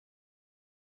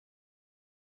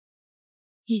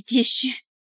你继续。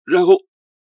然后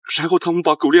他们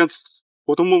把狗链子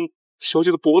裹到梦梦小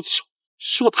姐的脖子上，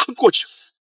要她过去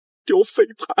丢飞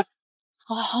盘。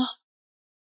好，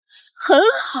很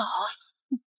好。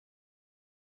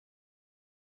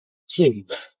你们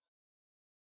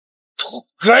都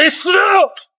该死！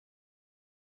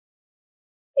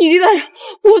女帝大人，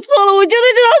我错了，我真的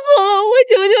知道错了，我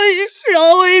求求你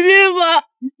饶我一命吧！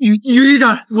女帝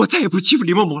大人，我再也不欺负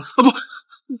李梦梦了啊！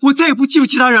不，我再也不欺负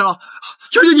其他人了，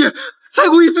求求你，再给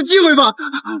我一次机会吧！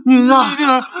女帝大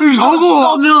人，饶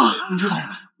过我！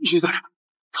女帝大人，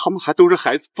他们还都是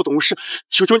孩子，不懂事，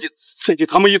求求你再给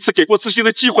他们一次给过自新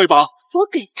的机会吧！我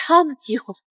给他们机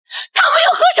会，他们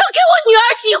又何尝给我女儿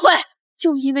机会？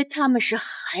就因为他们是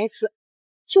孩子，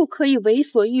就可以为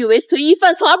所欲为、随意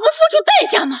犯错而不付出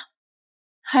代价吗？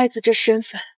孩子这身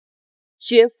份，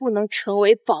绝不能成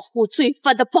为保护罪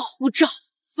犯的保护罩。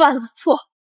犯了错，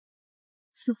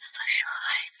就算是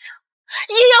孩子，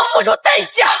也要付出代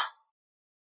价。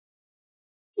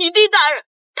女帝大人，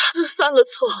他们犯了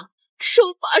错，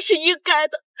受罚是应该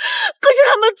的，可是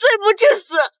他们罪不至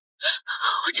死。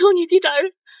我求女帝大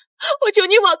人，我求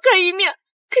你网开一面，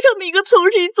给他们一个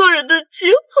重新做人的机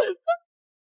会吧。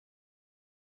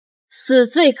死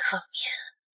罪可免，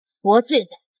活罪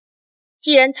难。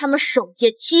既然他们守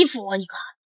节欺负我女儿，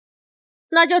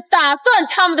那就打断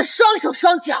他们的双手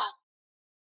双脚。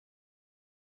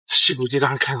谢女帝大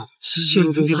人开恩，谢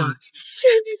女帝大人，谢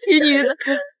女帝大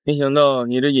人。没想到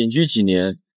你这隐居几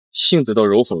年，性子倒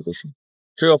柔和了不少。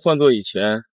这要换做以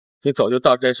前，你早就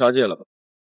大开杀戒了吧？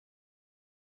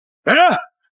来人，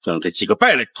将这几个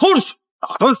败类拖出去，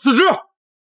打断四肢。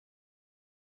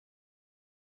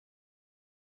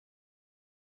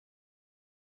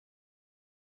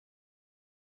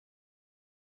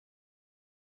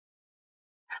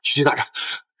女帝大人，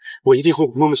我一定会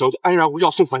把梦梦小姐安然无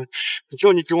恙送回来。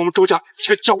要你给我们周家一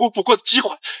个将功补过的机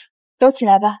会。都起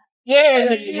来吧。女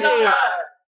帝大人，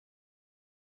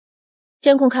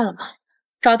监控看了吗？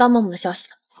找到梦梦的消息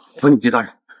了。女帝大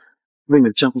人，妹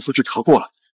妹监控数据调过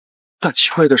了，但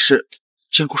奇怪的是，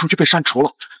监控数据被删除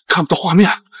了，看不到画面。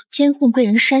监控被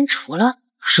人删除了？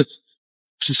是的，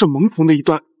只是萌头那一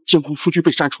段监控数据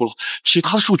被删除了，其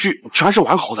他的数据全是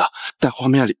完好的，但画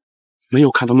面里没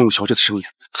有看到梦梦小姐的声音。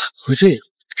会这样？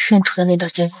删除的那段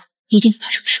监控一定发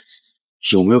生什么？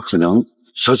有没有可能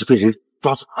小姐被人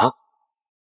抓走了？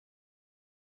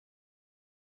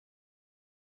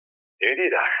女帝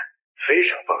大人，非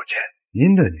常抱歉，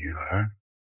您的女儿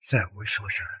在我手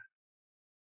上。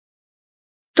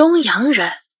东洋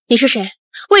人，你是谁？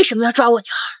为什么要抓我女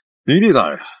儿？女帝大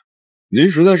人，您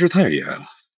实在是太厉害了，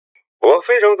我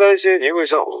非常担心您会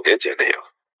像5年前那样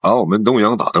把我们东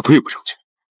洋打得溃不成军，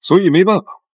所以没办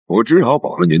法，我只好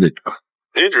保了您的女儿。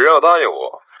您只要答应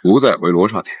我，不再回罗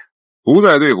刹田，不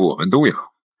再对付我们东洋，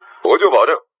我就保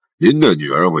证您的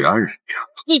女儿会安然无恙。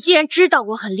你既然知道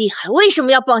我很厉害，为什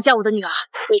么要绑架我的女儿？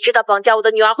你知道绑架我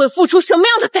的女儿会付出什么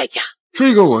样的代价？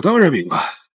这个我当然明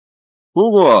白，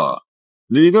不过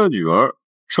你的女儿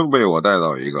正被我带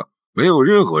到一个没有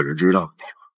任何人知道的地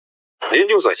方，您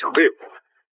就算想对付我，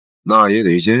那也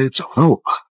得先找到我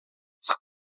吧。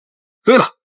对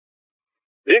了，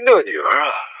您的女儿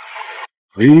啊，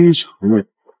非常的……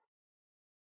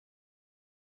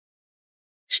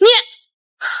你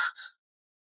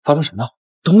发生什么？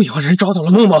东洋人抓到了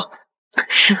梦梦。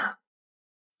是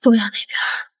东洋那边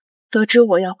得知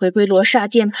我要回归罗刹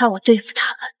殿，怕我对付他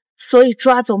们，所以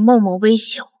抓走梦梦，威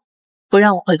胁我，不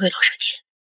让我回归罗刹殿。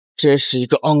真是一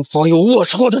个肮脏又龌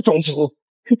龊的种族。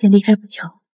这点离开不久，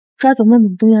抓走梦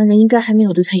梦的东洋人应该还没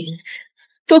有离开云南市。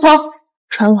周鹏，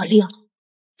传我令，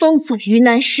封锁云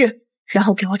南市，然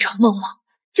后给我找梦梦，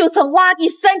就算挖地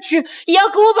3尺，也要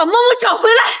给我把梦梦找回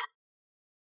来。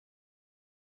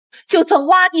就算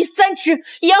挖地3尺，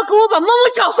也要给我把梦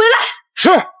梦找回来。是。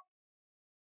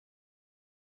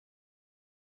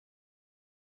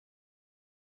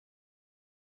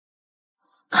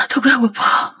都怪我不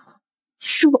好，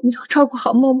是我没有照顾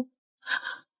好梦梦，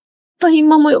万一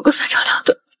梦梦有个3长2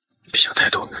短。别想太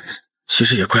多，其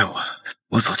实也怪我，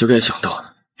我早就该想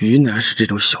到，云南是这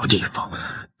种小地方，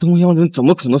东洋人怎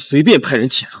么可能随便派人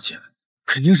潜入进来？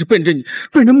肯定是奔着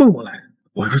梦梦来的。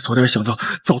我要是早点想到，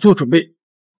早做准备，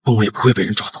梦梦也不会被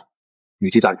人抓走。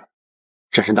女帝大人，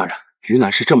战神大人，云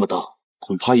南是这么大，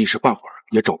恐怕一时半会儿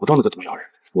也找不到那个东洋人。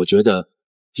我觉得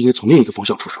应该从另一个方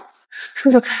向出手。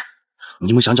说说看，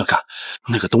你们想想看，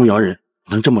那个东洋人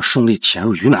能这么顺利潜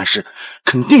入云南市，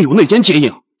肯定有内奸接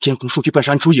应。监控数据判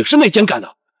删出也是内奸干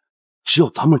的。只有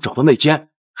咱们找到内奸，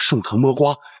顺藤摸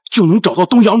瓜，就能找到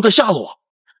东洋人的下落。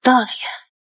道理。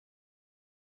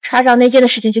查找内奸的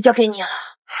事情就交给你了。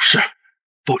是，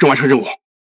保证完成任务。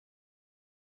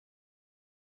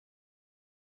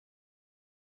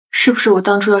是不是我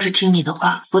当初要是听你的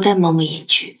话，不带梦梦隐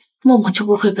居，梦梦就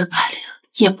不会被霸凌，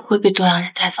也不会被东洋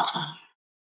人带走了？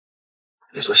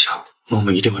别多想，梦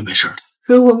梦一定会没事的。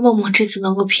如果梦梦这次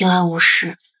能够平安无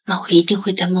事，那我一定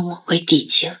会带梦梦回帝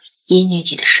京，以女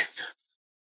帝的身份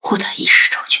护她一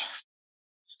世周全。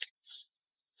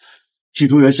据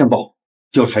中原线报，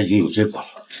调查已经有结果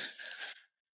了。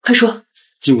快说。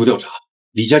经过调查，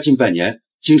李家近半年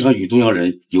经常与东洋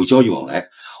人有交易往来，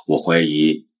我怀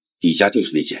疑李家就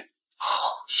是内奸。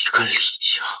一个李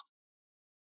家，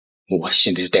我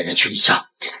现在就带人去李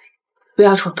家。不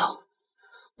要冲动，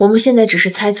我们现在只是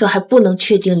猜测，还不能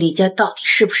确定李家到底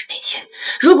是不是内奸。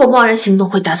如果贸然行动，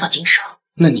会打草惊蛇。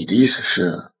那你的意思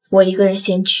是？我一个人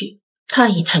先去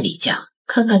探一探李家，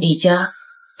看看李家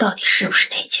到底是不是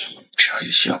内奸。这样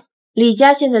也行。李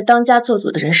家现在当家做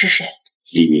主的人是谁？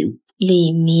李明。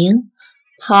李明，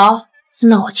好，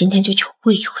那我今天就去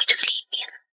会一会这个李明。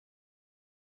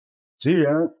既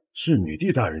然是女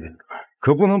帝大人的女儿，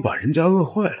可不能把人家饿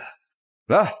坏了。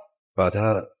来，把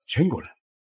她牵过来。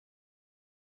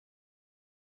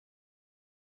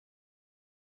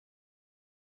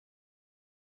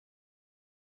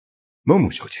梦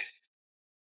梦小姐，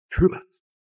吃吧。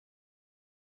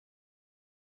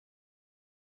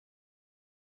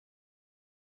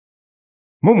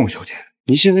梦梦小姐，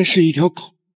你现在是一条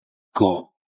狗，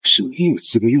狗是没有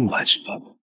资格用碗吃饭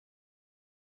的。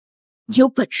有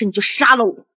本事你就杀了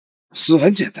我！死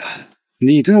很简单，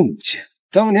你的母亲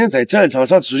当年在战场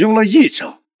上只用了一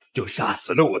招，就杀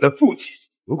死了我的父亲。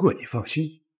不过你放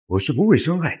心，我是不会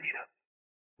伤害你的。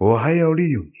我还要利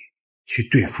用你去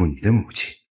对付你的母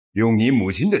亲，用你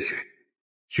母亲的血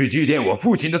去祭奠我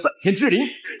父亲的在天之灵。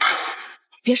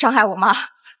别伤害我妈！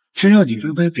只要你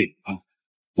不违背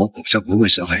我保证不会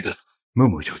伤害的。梦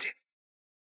梦小姐，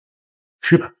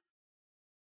吃吧。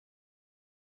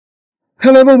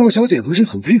看来梦梦小姐不是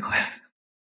很配合呀。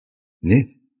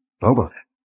你帮帮她。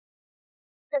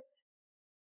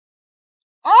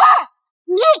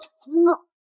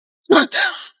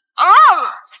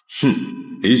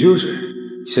李秋水，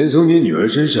先从你女儿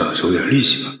身上收点利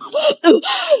息吧。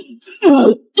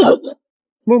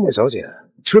梦梦小姐，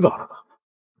吃饱了吧？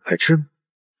还吃吗？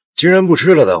既然不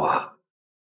吃了的话，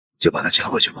就把她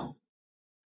抢回去吧。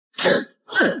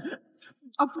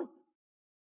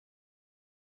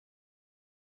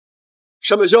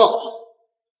山本兄，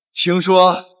听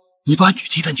说你把女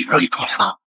帝的女儿给抓来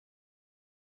了？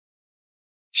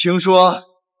听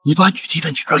说你把女帝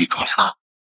的女儿给抓来了？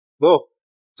哦，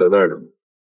在那儿呢。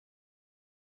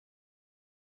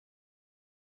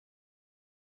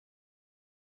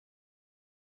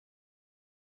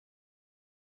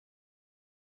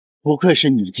不愧是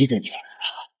女帝的女儿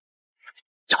啊，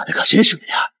长得可真水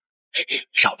呀！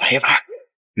让我拍一拍。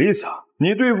Lisa，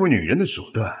 你对付女人的手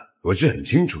段我是很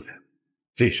清楚的。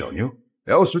这小妞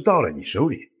要是到了你手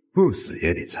里，不死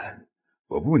也得残。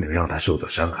我不能让她受到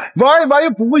伤害。玩一玩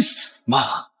又不会死嘛。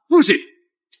不行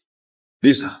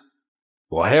 ，Lisa，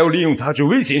 我还要利用她去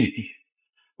威胁女帝。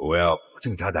我要保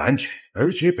证她的安全，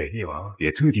而且北烈王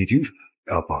也特地叮嘱了，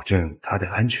要保证她的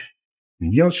安全。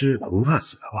你要是不怕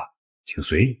死的话，请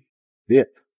随意。别。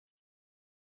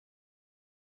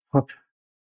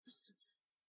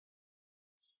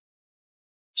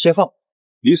先放。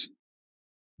Lisa，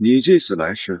 你这次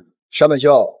来是？山本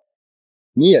兄，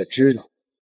你也知道，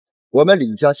我们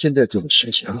李家现在做的事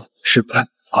情是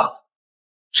办法，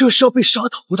这是要被杀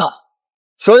头的。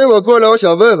所以我过来，我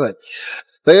想问问你，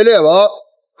北烈王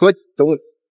和东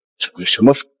这为什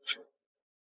么说？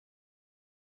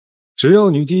只要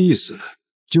女帝一死，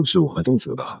就是我们动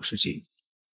手的好时机。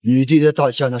女帝在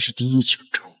大夏那是第一强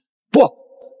州，不，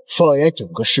放眼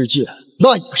整个世界，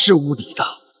那也是无敌的。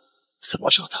怎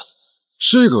么说的？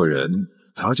是个人，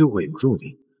他就会有弱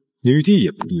点，女帝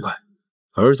也不例外，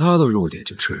而她的弱点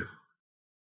就是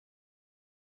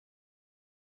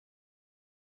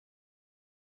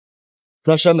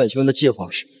那山本兄的计划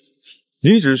是？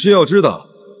你只需要知道，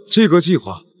这个计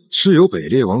划是由北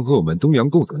烈王和我们东洋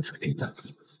共同决定的。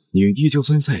女帝就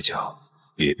算再强，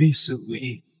也必死无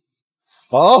疑。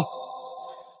好，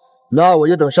那我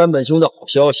就等山本兄的好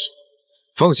消息。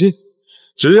放心，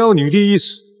只要女帝一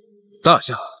死，大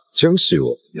夏将是我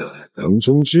们的囊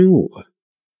中之物。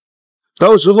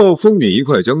到时候封你一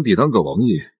块将地当个王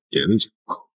爷也能讲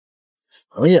够。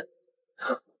王爷，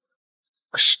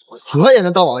我也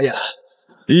能当王爷？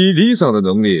以李桑的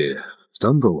能力，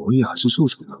当个王爷还是受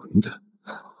可能的。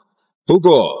不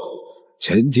过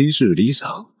前提是李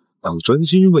桑能专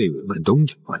心为我们东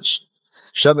洋办事。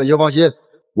山本兄放心，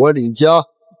我李家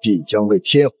必将为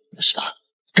天皇的事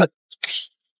干。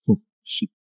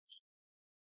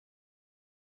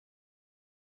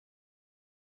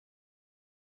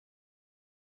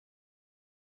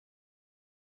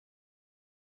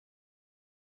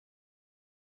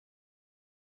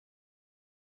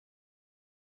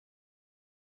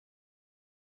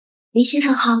李先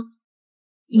生好。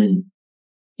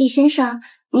李先生，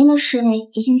您的水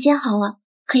已经接好了，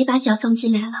可以把脚放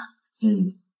进来了。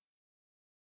你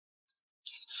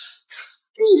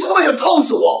他妈想烫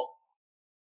死我！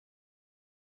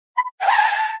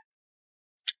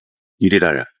女帝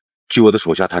大人，据我的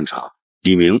手下探查，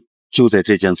李明就在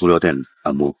这间足疗店里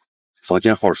按摩，房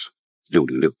间号是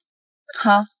606。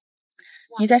好，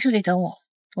你在这里等我，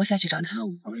我下去找他。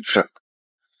是。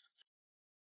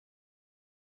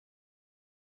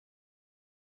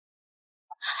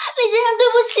李先生，对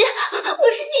不起，我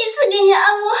是第一次给你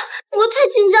按摩，我太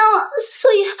紧张了，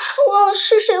所以忘了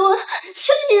试水温，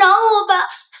求你饶了我吧。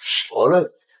好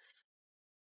了，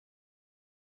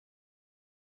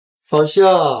放下，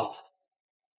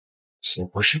是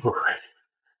不是不可以？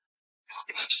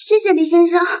谢谢李先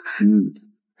生。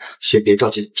先别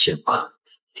着急钱吧，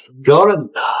饶了你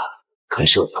的可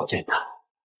是有条件的，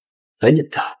很简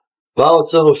单，把我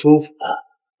伺候舒服了，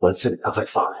我自然会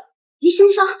放人。李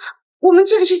先生，我们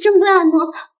这里是正规按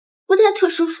摩，不带特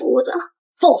殊服务的。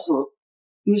放肆！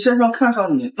李先生看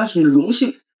上你那是你的荣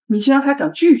幸，你竟然还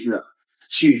敢拒绝？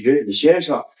拒绝李先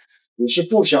生，你是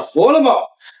不想活了吗？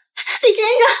李先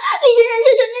生，求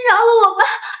求你饶了我吧！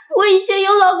我已经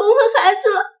有老公和孩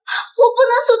子了，我不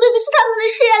能做对不起他们的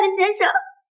事呀，李先生。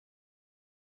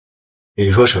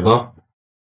你说什么？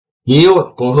你有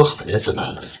老公和孩子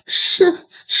了？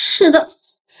是的。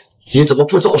你怎么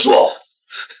不早说？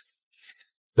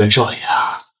本少爷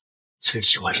啊，最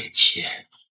喜欢敛气。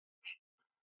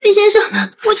李先生，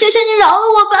我求求你饶了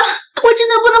我吧，我真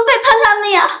的不能背叛他们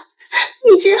呀！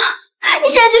你这样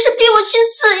就是逼我去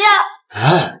死呀！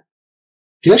哎，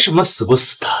别什么死不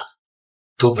死的，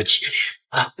多不吉利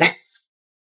啊！来，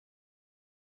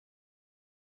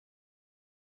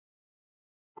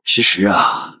其实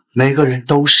啊，每个人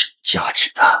都是有价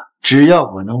值的，只要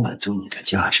我能满足你的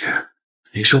价值，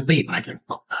别说背叛你老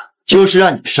公了，就是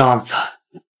让你杀了他，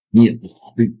你也不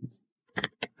考虑。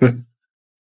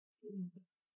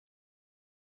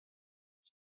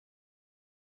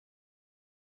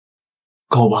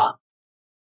够吧？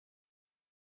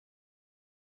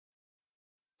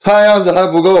看样子还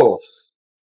不够。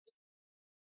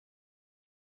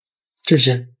这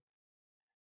些，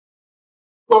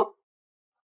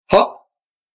好。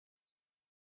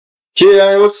既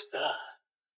然如此，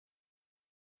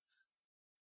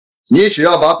你只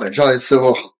要把本少爷伺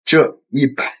候好，这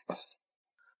100万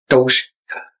都是你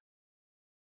的。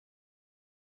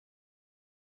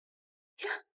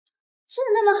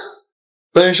真的吗？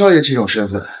本少爷这种身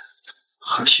份，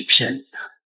何须骗你呢？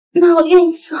那我愿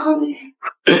意伺候你。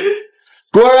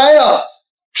果然呀，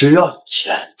只要有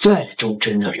钱，再忠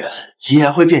贞的人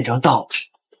也会变成盗匪。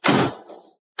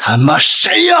他妈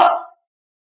谁呀？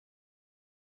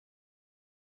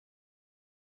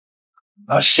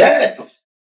谁？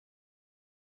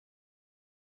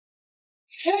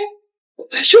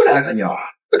就2个鸟，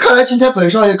看来今天本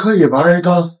少爷可以玩一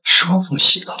个双峰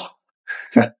戏了。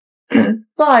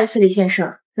不好意思，李先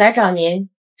生，来找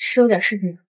您是有点事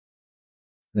情。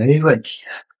没问题，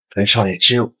本少爷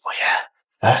知无不言。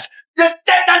哎，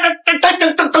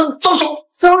等，松手！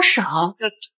松手！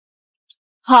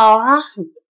好啊。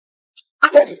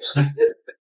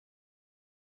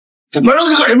怎么了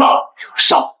这个人嘛？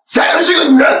少，再来这个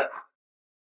女人！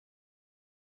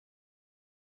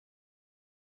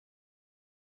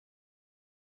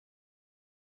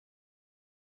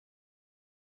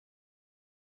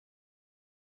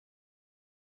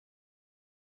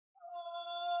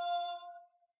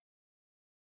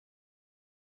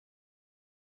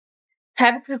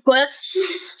还不是滚！谢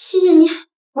谢你。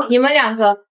你们2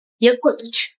个也滚出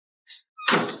去！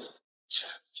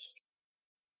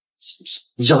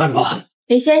你想干什么？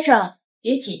李先生，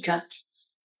别紧张，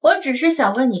我只是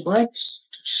想问你个问题。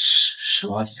什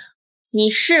么问题？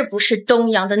你是不是东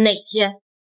阳的内奸？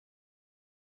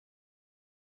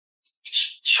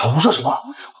小红说什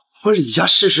么？我李家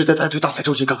世世代代最大牌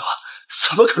周亲哥哥，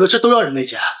怎么可能是东洋人内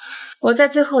奸？我再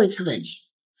最后一次问你，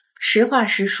实话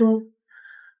实说，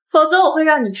否则我会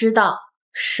让你知道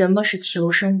什么是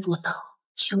求生不能，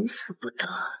求死不得。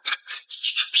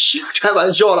别开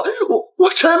玩笑了，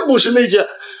我真不是内奸。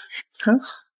很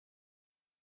好。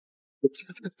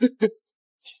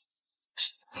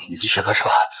你继续干什么？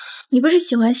你不是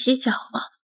喜欢洗脚吗？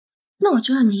那我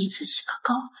就让你一次洗个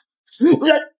够。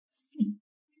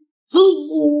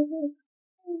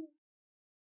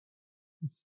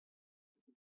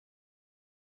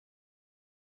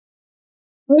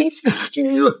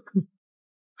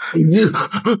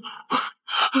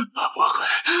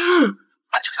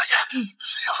安秋小姐，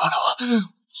别放了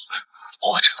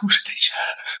我真不是内奸。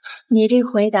你这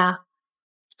回答，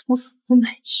我很不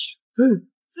满意。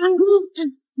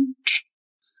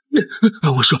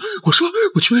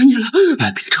我求求你了，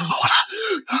别整我了。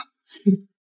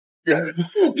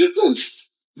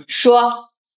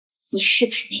说，你是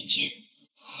不是内奸？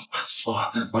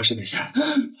我是内奸。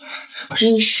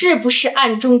你是不是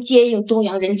暗中接应东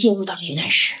洋人进入到了云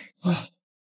南市？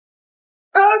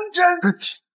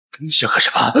你想干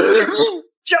什么？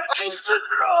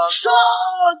说，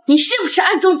你是不是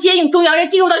暗中接应东洋人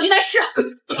进入到云南市？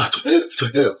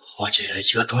对，我接了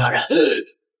一个东洋人，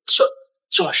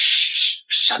叫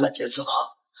山本健次郎。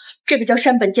这个叫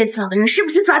山本健次郎的人是不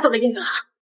是抓走了一个女孩？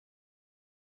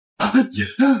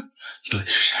你到底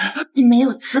是谁？你没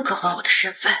有资格问我的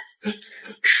身份。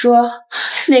说，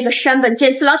那个山本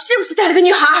健次郎是不是带了个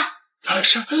女孩？他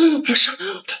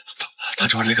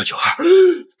抓了一个女孩。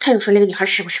他有说那个女孩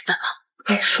是不是笨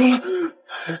吗？说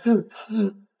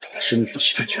他是你父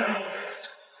亲的女儿。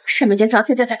山本健次郎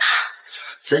现在在哪儿？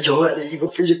在郊外的一个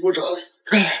废弃工厂里。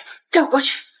带我过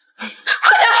去，快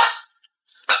点！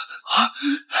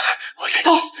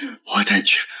我带你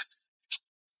去。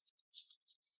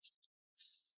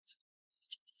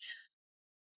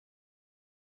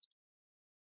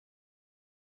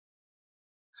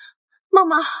梦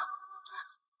梦，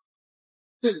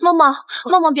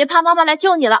梦梦，别怕，妈妈来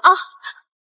救你了啊！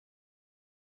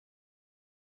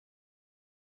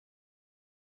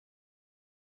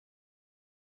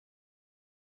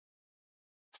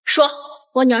说，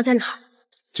我女儿在哪儿？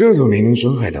这都没能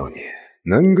伤害到你，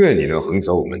难怪你能横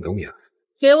扫我们东洋。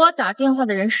给我打电话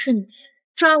的人是你，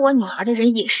抓我女儿的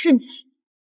人也是你。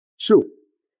是我。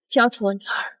交出我女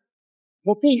儿，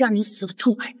我可以让你死得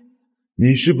痛快。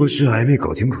你是不是还没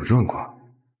搞清楚状况？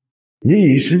你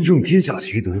已身中天下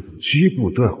奇毒，虚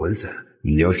不断魂散。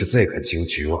你要是再敢轻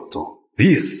举妄动，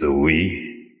必死无疑。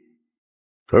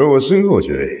而我身后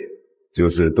这位，就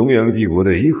是东洋帝国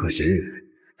的伊贺神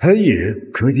人，他一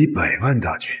人可抵100万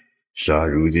大军，杀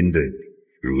如金盾，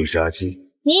如杀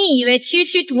鸡。你以为区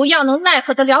区毒药能奈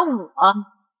何得了我？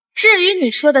至于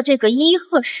你说的这个伊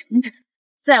贺神人，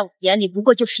在我眼里不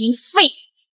过就是一废物，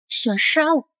想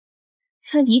杀我，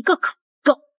他一个可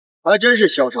不够。还真是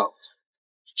嚣张。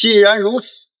既然如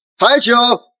此，还请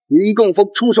林供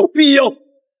奉出手庇佑。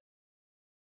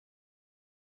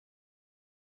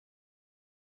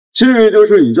这就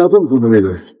是你家供奉的那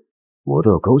位，我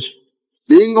倒高兴。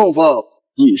林供奉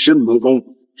一身魔功，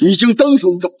已经登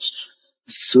峰造极，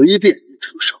随便一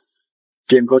出手，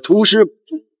便可屠尸不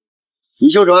顾。李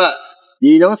秀传，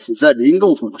你能死在林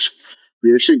供奉的手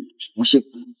里，也是你荣幸。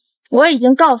我已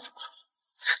经告诉过你，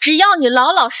只要你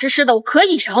老老实实的，我可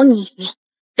以饶你一命。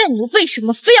但你为什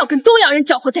么非要跟东洋人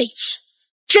搅和在一起？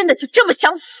真的就这么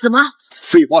想死吗？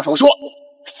废话少说，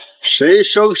谁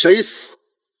生谁死，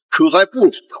可还不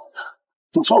知道呢。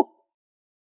住手！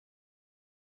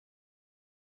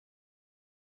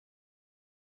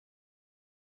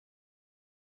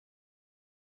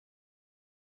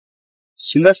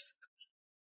应该死。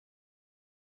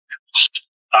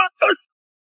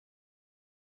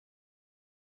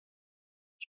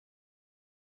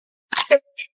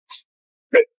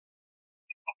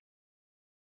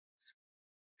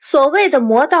所谓的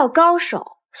魔道高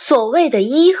手，所谓的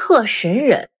伊贺神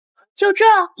人，就这？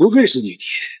不愧是女帝，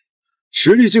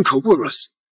实力竟口不若死。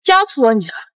交出我女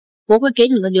儿，我会给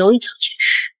你们留一条绝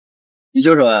世。李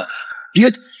教授，别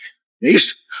动，没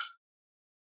事。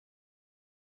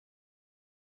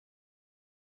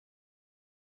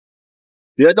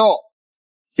别动，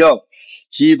要不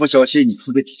一不小心你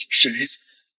会被敌人杀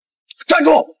死。站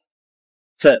住！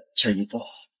再往前一步，我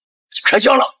就开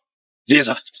枪了。栗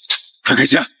子，快开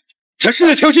枪！他是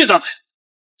在挑衅咱们。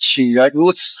既然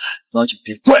如此，那就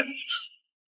别怪我了。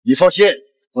你放心，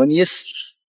等你死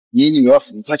了，你女儿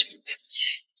很快就有天理。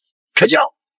开枪！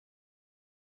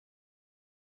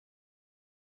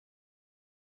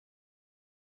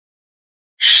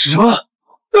什么？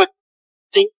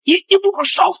你不能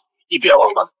杀我！你别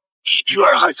忘了，你女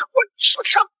儿还在问你说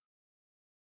什么？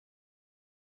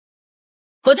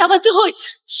我再问最后一次，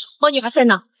我女儿在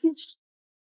哪？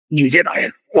女帝大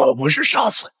人，我不是杀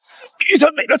死你，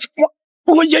她没了怎么？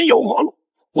我言有活路，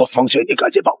我奉劝你赶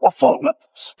紧把我放了，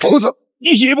否则你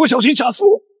一不小心杀死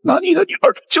我，那你的女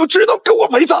儿就只能跟我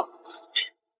陪葬。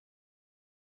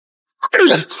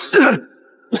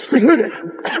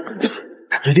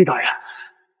女帝大人，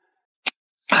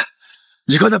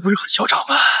你刚才不是很嚣张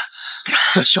吗？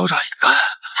再嚣张一个，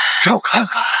让我看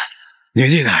看。女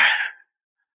帝大人，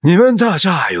你们大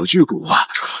夏有句古话，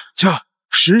叫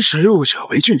识时务者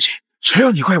为俊杰。只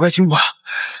要你乖乖听话，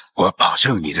我保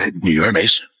证你的女儿没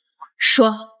事。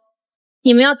说，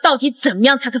你们要到底怎么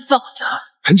样才肯放我女儿？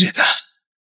很简单，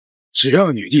只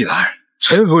要女帝大人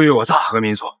臣服于我大和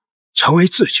民族，成为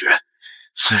自己人，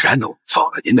自然能放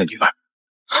了您的女儿。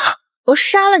我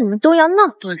杀了你们东阳那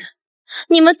么多人，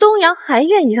你们东阳还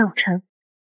愿意让我臣服？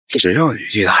只要女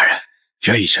帝大人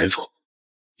愿意臣服，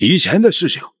以前的事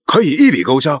情可以一笔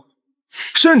勾销，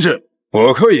甚至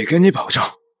我可以跟你保证，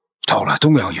到了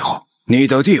东阳以后，你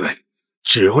的地位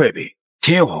只会比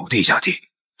天皇地下低。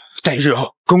待日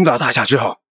后攻打大夏之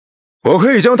后，我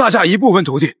可以将大夏一部分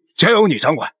土地交由你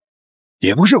掌管，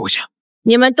也不是不行。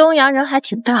你们东阳人还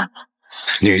挺大吧？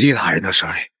女帝大人的实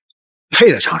力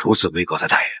配得上如此威高的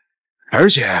待遇，而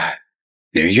且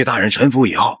女帝大人臣服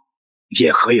以后，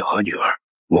也可以和女儿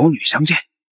母女相见。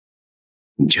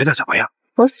你觉得怎么样？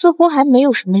我似乎还没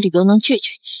有什么理由能拒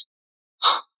绝你。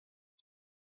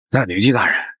那女帝大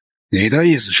人，你的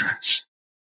意思是？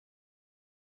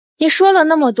你说了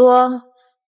那么多，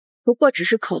不过只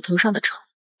是口头上的承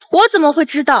诺，我怎么会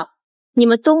知道你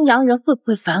们东阳人会不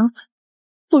会反悔？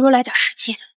不如来点实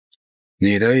际的。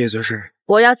你的意思是？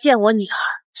我要见我女儿，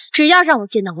只要让我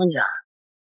见到我女儿，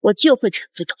我就会臣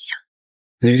服东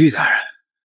阳。女帝大人，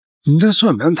你的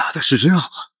算盘打的是真好，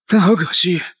但很可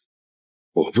惜，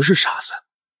我不是傻子，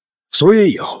所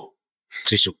以以后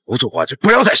这种糊涂话就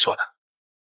不要再说了。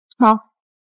好，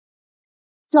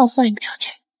那我换一个条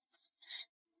件，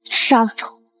杀了他，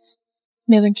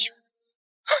没问题吧？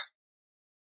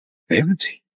没问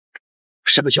题。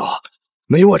什么叫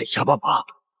没我李家帮忙？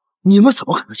你们怎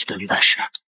么可能去得女男士？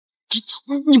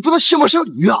你不能先我生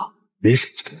女啊！没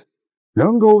事，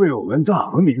能够为我们大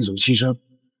和民族牺牲，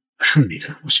是你的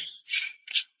荣幸。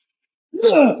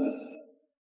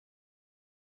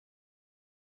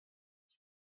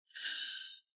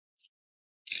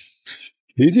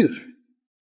女帝大人，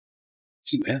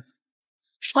怎么样？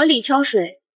我李秋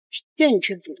水愿意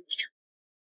臣服你。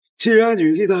既然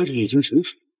女帝大人已经臣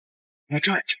服，那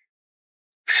战争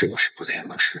是不是不太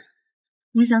合适？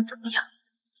你想怎么样？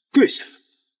跪下，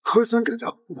喝3个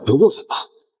药，不过分吧？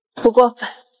不过分。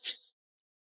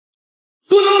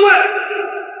不能跪！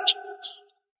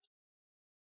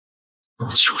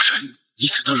秋水，你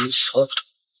怎能如此糊涂？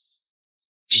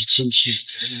你今天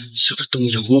有了东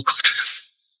阳倭寇之福，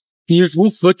你如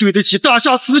何对得起大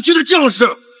夏死去的将士？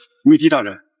女帝大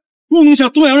人，不能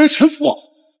向东阳人臣服。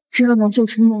只要能救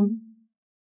出梦梦，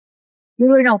无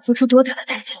论让我付出多大的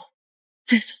代价，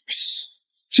在所不惜。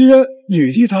既然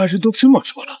女帝大人都这么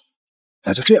说了，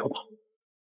那就这样吧。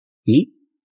你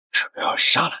只要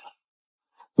杀了他，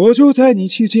我就带你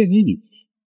去见你女儿，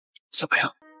怎么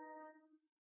样？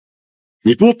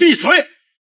你给我闭嘴！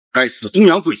该死的东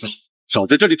洋鬼子，少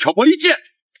在这里挑拨离间！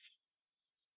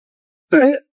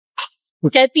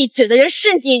该闭嘴的人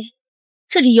是你，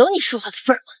这里有你说话的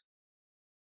份吗？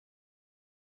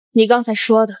你刚才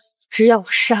说的，只要我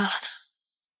杀了他，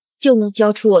就能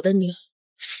交出我的女儿，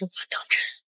伏我当真。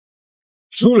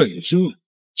说了也是，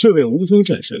这位无双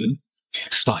战神也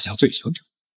是大夏最强者，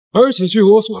而且据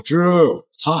我所知，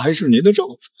他还是您的丈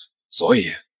夫，所以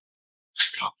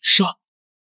只要杀，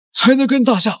才能跟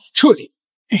大夏彻底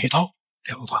一刀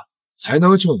两断，才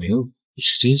能证明你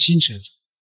是真心臣服。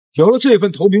有了这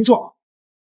份投名状，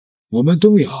我们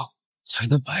东阳才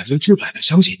能100%的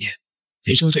相信您，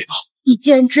您说对吧？你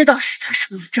既然知道是他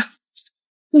是我的丈夫，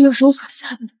我又如何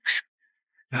下得了手？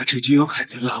那这就要看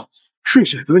您了，是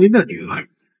选择您的女儿，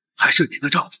还是您的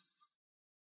丈夫？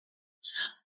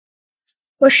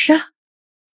我杀。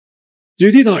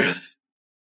女帝大人，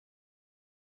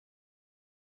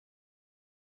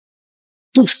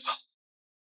动手吧。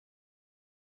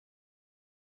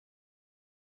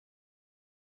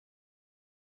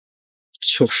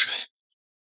秋水，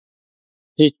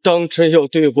你当真要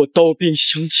对我刀兵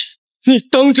相见？你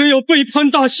当真要背叛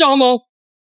大夏吗？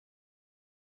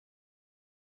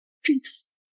真的，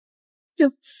对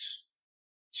不起，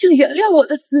请原谅我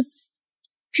的自私。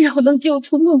只要能救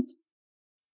出梦梦，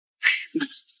我什么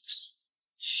都不做。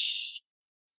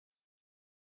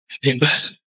明白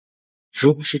了，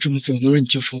如果是这么做能让你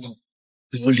救出梦，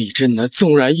我李镇南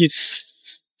纵然一死，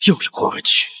又有何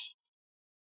惧？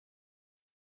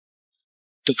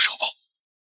动手吧！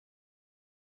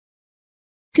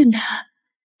镇南，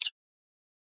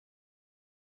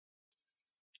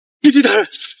弟弟大人，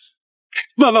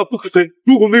万万不可随！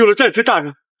如果没有了战神大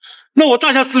人，那我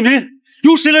大夏子民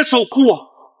由谁来守护啊？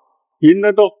您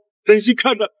难道忍心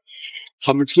看着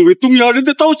他们成为东洋人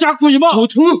的刀下鬼吗？走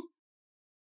出！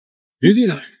余地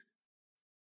大人，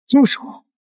住手！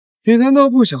你难道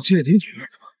不想见你女儿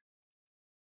吗？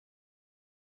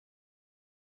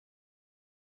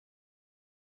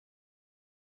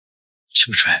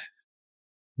秋水，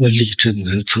我李镇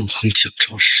南纵横九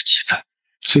朝十七载，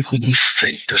最后能死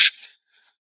在你的手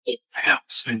里，你还要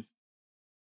分？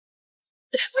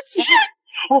对不起。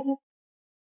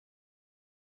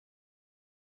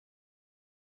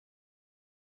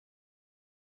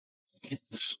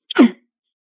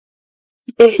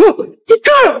你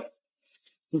干了！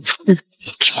你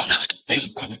从哪都没有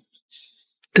关，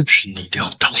但是你一定要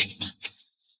答应我，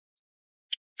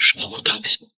守护大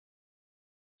夏，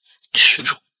驱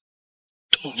逐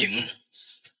东瀛人。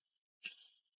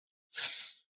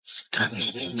但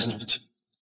你能理解？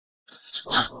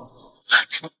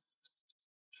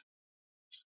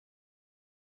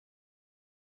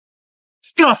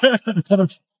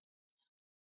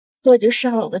我已经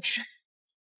杀了我的侄女，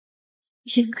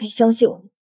你现在可以相信我。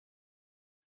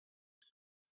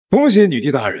恭喜女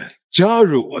帝大人加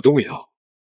入我东洋，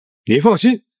你放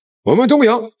心，我们东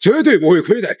洋绝对不会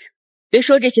亏待你。别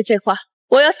说这些废话，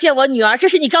我要见我女儿，这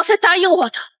是你刚才答应我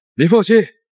的。你放心，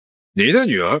你的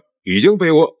女儿已经被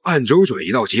我暗中转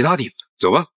移到其他地方。走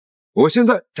吧，我现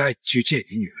在带你去见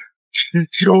你女儿。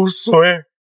秋水，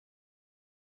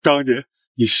当年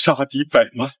你杀敌百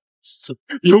万，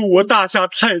有我大夏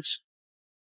太平，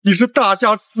你是大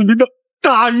夏子民的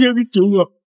大英雄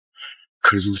啊！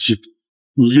可如今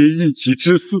你因一己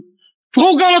之私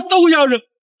诬告了东洋人，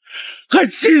还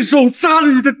亲手杀了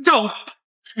你的丈夫，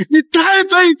你太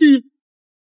卑鄙！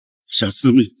夏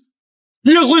子民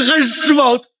也会很失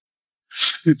望的。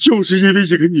就是因为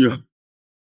这个女儿，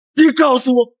你告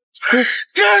诉我，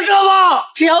真的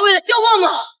吗？只要为了救梦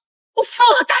梦，我负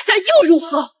了大夏又如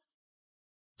何？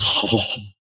好，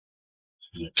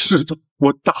我知道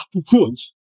我打不过你，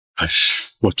但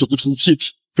是我忠诚气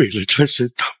体，为了战神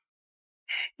他，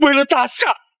为了大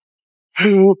夏，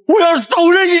我要手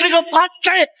刃你这个叛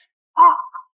贼！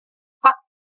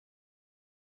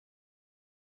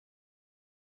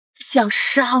想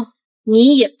杀我，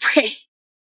你也配？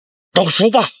动手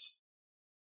吧！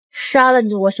杀了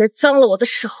你，我先脏了我的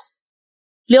手，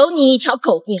留你一条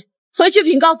狗命。回去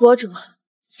禀告国主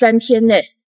，3天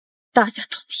内大夏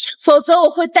投降，否则我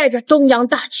会带着东洋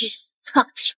大军踏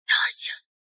平大夏。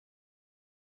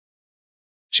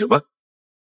请问，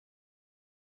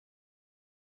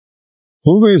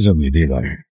为什么女帝大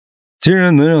人竟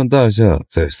然能让大夏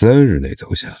在3日内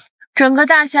投降？整个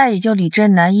大夏也就李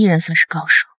镇南一人算是高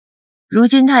手，如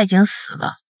今他已经死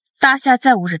了，大夏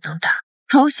再无人能打，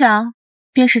投降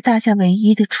便是大夏唯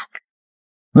一的出路。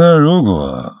那如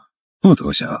果不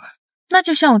投降呢？那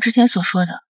就像我之前所说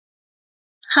的，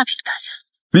踏平大夏。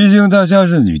毕竟大夏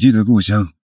是女帝的故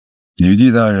乡，女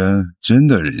帝大人真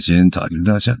的忍心踏平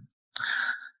大夏？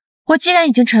我既然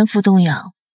已经臣服东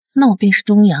洋，那我便是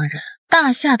东洋人，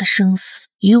大夏的生死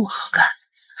与我何干？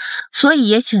所以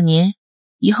也请您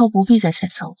以后不必再猜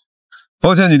测我。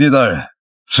抱歉，女帝大人，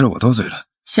是我多嘴了。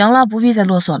行了，不必再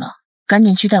啰嗦了，赶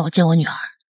紧去带我见我女儿。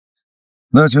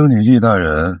那请女帝大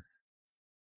人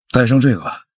带上这个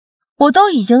吧。我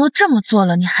都已经这么做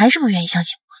了，你还是不愿意相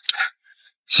信我？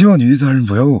希望女帝大人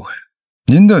不要误会，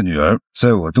您的女儿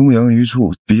在我东洋一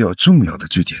处比较重要的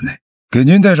据点内，给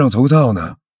您戴上头套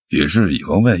呢，也是以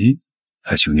防万一，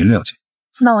还请您谅解。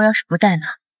那我要是不戴呢？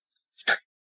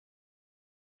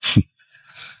哼，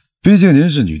毕竟您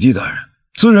是女帝大人，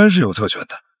自然是有特权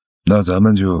的。那咱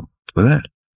们就不戴了。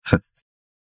哼。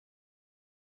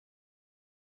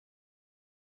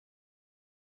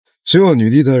希望女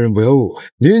帝大人不要误会，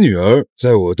您女儿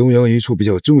在我东洋一处比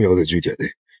较重要的据点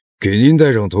内，给您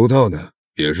戴上头套呢，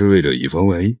也是为了以防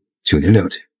万一，请您谅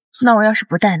解。那我要是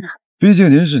不戴呢？毕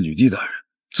竟您是女帝大人，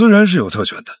自然是有特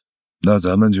权的。那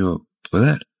咱们就不戴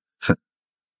了。哼。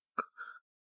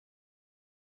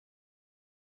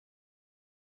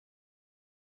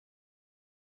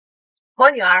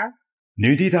我女儿。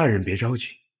女帝大人别着急，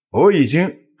我已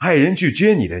经派人去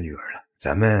接你的女儿了。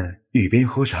咱们一边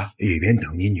喝茶一边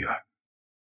等你女儿。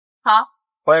好，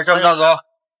欢迎上大佐。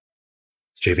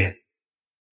这边。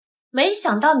没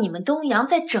想到你们东洋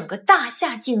在整个大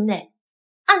夏境内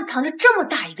暗藏着这么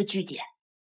大一个据点。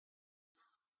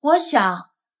我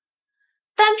想，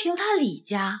单凭他李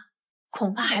家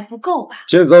恐怕还不够吧。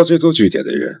建造这座据点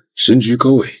的人身居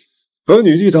高位，和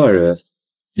女帝大人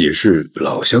也是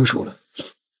老相熟了。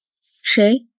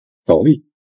谁？保密，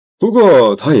不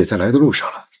过他也在来的路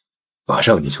上了，马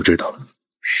上你就知道了。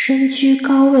身居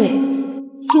高位，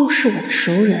又是我的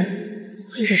熟人，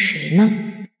会是谁呢？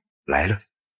来了。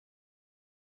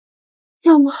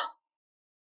妈妈。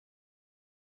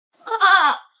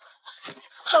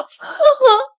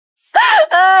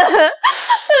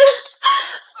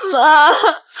妈，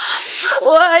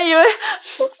我还以为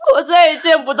我再也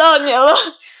见不到你了。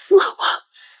妈妈，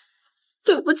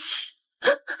对不起，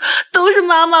都是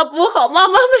妈妈不好，妈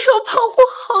妈没有保护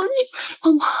好你。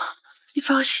妈妈，你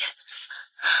放心，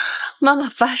妈妈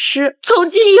发誓，从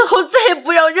今以后再也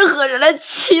不让任何人来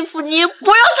欺负你，不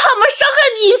让他们伤害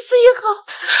你一丝一毫。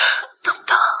等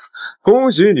等，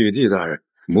恭喜女帝大人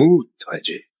母女团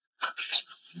聚。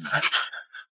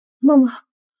妈妈，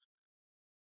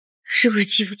是不是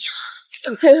欺负你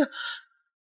了？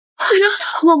哎呀，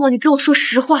默默，你跟我说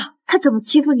实话，他怎么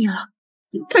欺负你了？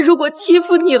他如果欺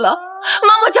负你了，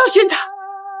妈妈教训他。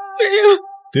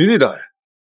女帝大人，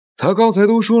他刚才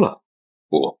都说了，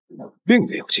我并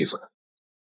没有欺负他。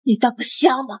你当我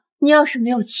瞎吗？你要是没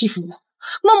有欺负我，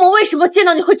默默为什么见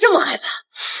到你会这么害怕？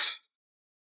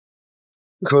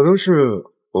可能是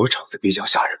我长得比较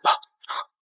吓人吧。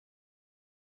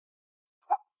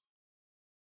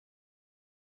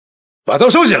把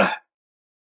刀收起来。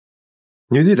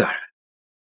女帝大人，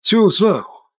就算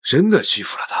我真的欺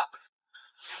负了他，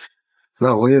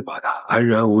那我也把他安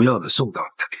然无恙的送到你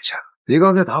的面前。你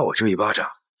刚才打我这一巴掌，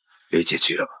没解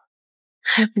气了吧？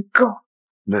还不够。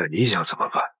那你想怎么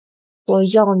办？我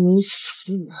要你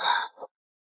死。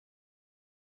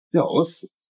要我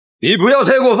死？你不要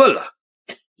太过分了。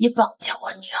你绑架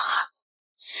我女儿，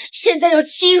现在又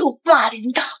欺辱霸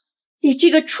凌她，你这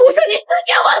个畜生，你快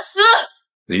给我死！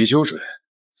李秋水，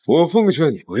我奉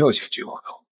劝你不要轻举妄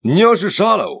动。你要是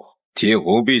杀了我，天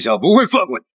皇陛下不会放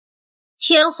过你。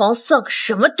天皇算个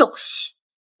什么东西？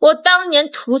我当年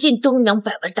屠尽东洋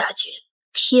百万大军，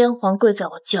天皇跪在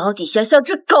我脚底下，像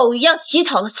只狗一样乞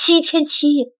讨了7天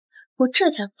7夜，我这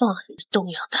才放了你的东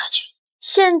洋大军。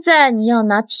现在你要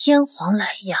拿天皇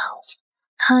来压我，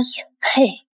他也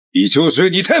配？李秋水，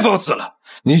你太放肆了！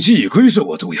你既已归顺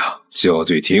我东洋，就要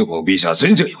对天皇陛下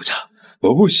真正有加。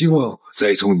我不希望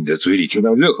再从你的嘴里听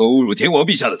到任何侮辱天皇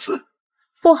陛下的词。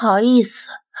不好意思，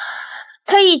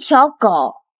他一条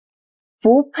狗，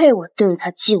不配我对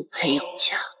他敬佩有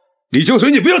加。李秋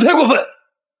水，你不要太过分！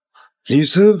你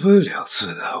3番2次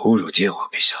的侮辱天皇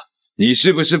陛下，你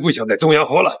是不是不想在东洋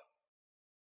活了？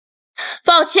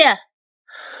抱歉，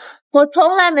我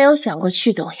从来没有想过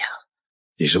去东洋。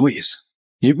你什么意思？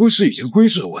你不是已经归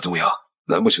顺我东洋？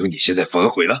难不成你现在反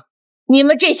悔了？你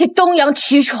们这些东洋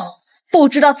蛆虫，不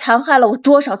知道残害了我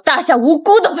多少大夏无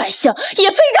辜的百姓，也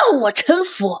配让我臣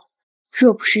服？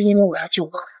若不是因为我要救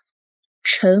亡人，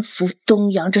臣服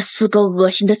东洋这4个恶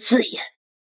心的字眼，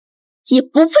也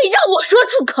不配让我说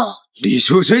出口。李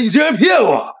秋水，你竟然骗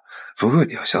我！不过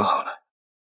你要想好了，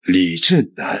李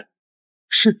镇南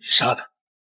是你杀的，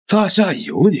大夏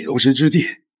有你容身之地，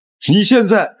你现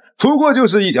在不过就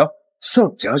是一条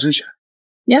丧家之犬。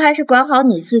你还是管好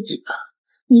你自己吧。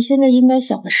你现在应该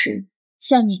想的是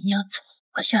像你一样怎么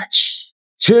活下去。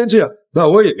既然这样，那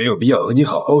我也没有必要和你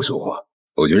好好说话，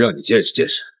我就让你见识见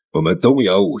识我们东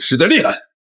洋武士的厉害。